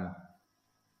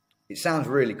it sounds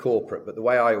really corporate, but the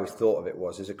way I always thought of it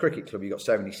was, as a cricket club, you've got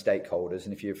so many stakeholders,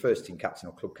 and if you're a first team captain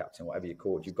or club captain, whatever you're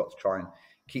called, you've got to try and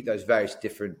keep those various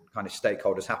different kind of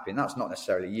stakeholders happy. And that's not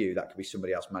necessarily you. That could be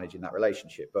somebody else managing that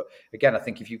relationship. But again, I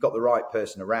think if you've got the right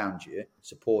person around you,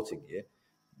 supporting you,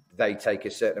 they take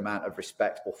a certain amount of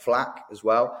respect or flack as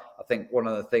well. I think one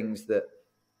of the things that,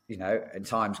 in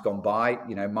times gone by,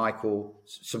 Michael,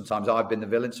 sometimes I've been the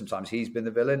villain, sometimes he's been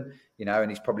the villain, and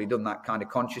he's probably done that kind of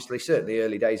consciously. Certainly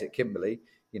early days at Kimberley,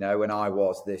 when I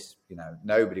was this,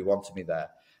 nobody wanted me there.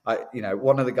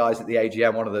 One of the guys at the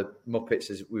AGM, one of the Muppets,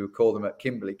 as we would call them at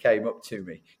Kimberley, came up to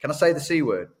me. Can I say the C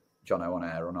word, Jono, on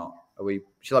air or not?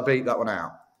 Shall I bleep that one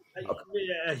out?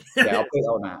 Yeah. Yeah, I'll bleep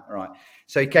that one out. Right.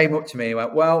 So he came up to me and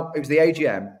went, well, it was the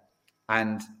AGM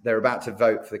and they're about to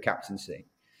vote for the captaincy.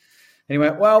 And he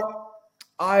went, well,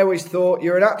 I always thought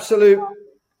you're an absolute,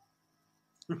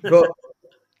 but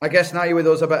I guess now you're with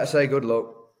us, I better say good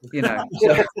luck.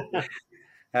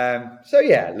 So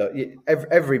yeah, look,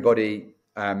 everybody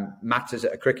matters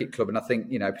at a cricket club, and I think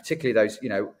particularly those,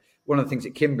 one of the things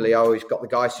at Kimberley, I always got the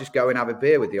guys to just go and have a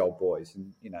beer with the old boys,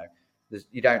 and you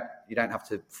don't have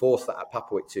to force that at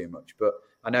Papowick too much. But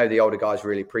I know the older guys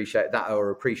really appreciate that, or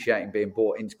appreciating being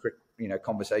brought into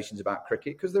conversations about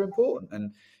cricket, because they're important.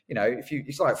 And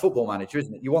it's like a football manager,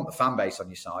 isn't it? You want the fan base on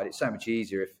your side. It's so much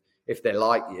easier if they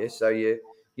like you. So you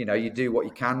do what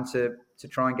you can to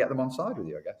try and get them on side with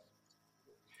you, I guess.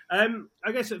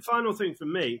 I guess the final thing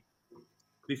from me,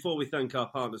 before we thank our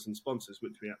partners and sponsors,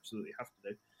 which we absolutely have to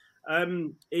do,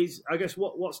 is I guess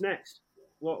what's next?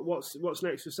 What's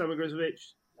next for Samuel Grizovic?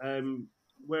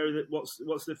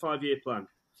 What's the 5-year plan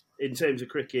in terms of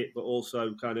cricket, but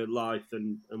also kind of life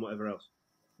and whatever else?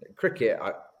 Cricket,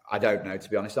 I don't know, to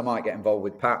be honest. I might get involved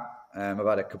with Pat. I've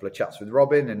had a couple of chats with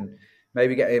Robin and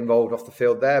maybe get involved off the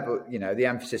field there. But the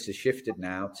emphasis has shifted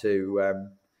now to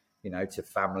to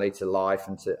family, to life,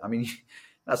 and to. I mean,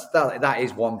 that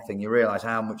is one thing. You realise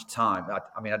how much time.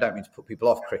 I mean, I don't mean to put people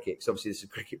off cricket, because obviously this is a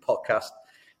cricket podcast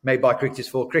made by cricketers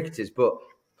for cricketers, but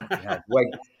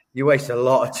you waste a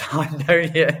lot of time,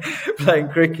 don't you, playing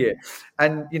cricket?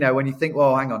 And when you think,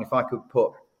 well, hang on, if I could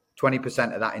put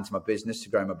 20% of that into my business to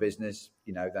grow my business,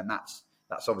 then that's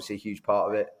obviously a huge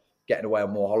part of it. Getting away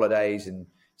on more holidays and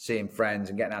seeing friends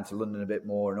and getting down to London a bit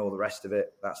more and all the rest of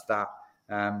it. That's that.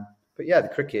 But yeah, the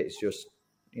cricket is just,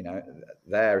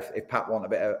 there. If Pat want a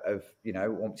bit of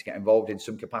want to get involved in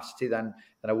some capacity, then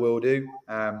I will do.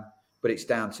 But it's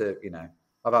down to,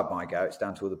 I've had my go. It's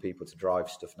down to other people to drive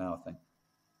stuff now, I think.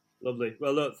 Lovely.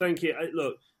 Well, look, thank you.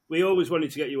 Look, we always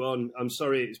wanted to get you on. I'm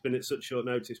sorry it's been at such short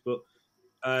notice, but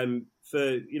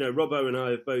Robbo and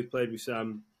I have both played with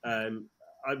Sam.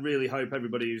 I really hope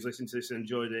everybody who's listened to this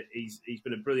enjoyed it. He's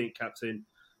been a brilliant captain,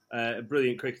 a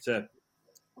brilliant cricketer.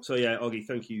 So yeah, Oggy,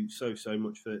 thank you so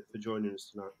much for joining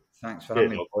us tonight. Thanks for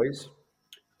having me, boys.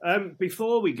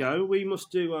 Before we go, we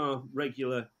must do our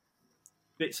regular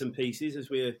bits and pieces as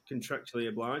we are contractually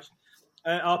obliged.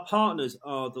 Our partners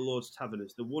are the Lord's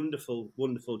Taverners, the wonderful,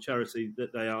 wonderful charity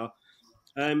that they are.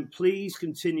 Please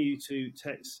continue to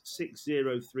text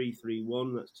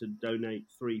 60331. That's to donate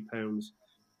 £3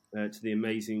 to the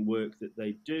amazing work that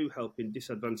they do, helping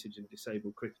disadvantaged and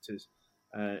disabled cricketers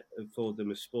afford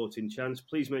them a sporting chance.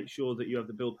 Please make sure that you have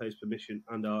the bill payer's permission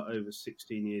and are over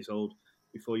 16 years old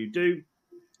before you do.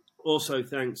 Also,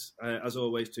 thanks, as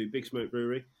always, to Big Smoke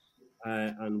Brewery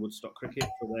and Woodstock Cricket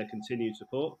for their continued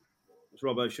support. It's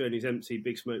Robbo showing his empty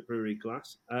Big Smoke Brewery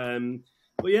glass.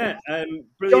 But yeah,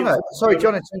 brilliant. Sorry,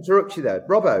 John, to interrupt you there.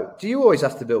 Robbo, do you always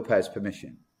ask the bill payer's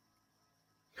permission?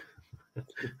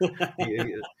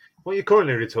 What you're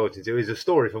currently retorting to is a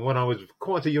story from when I was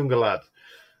quite a younger lad.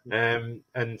 And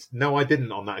no, I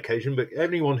didn't on that occasion, but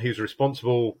anyone who's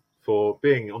responsible for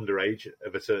being underage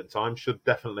of a certain time should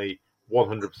definitely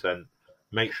 100%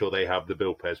 make sure they have the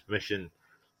bill payer's permission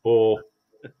or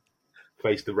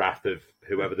face the wrath of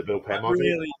whoever the bill payer might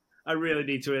be. I really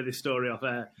need to hear this story off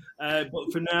air.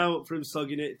 But for now, from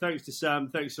Slogging It, thanks to Sam,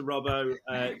 thanks to Robbo,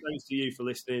 thanks to you for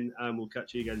listening, and we'll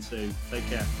catch you again soon. Take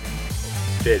care.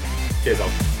 Cheers. Cheers,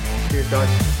 on. Cheers,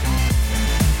 guys.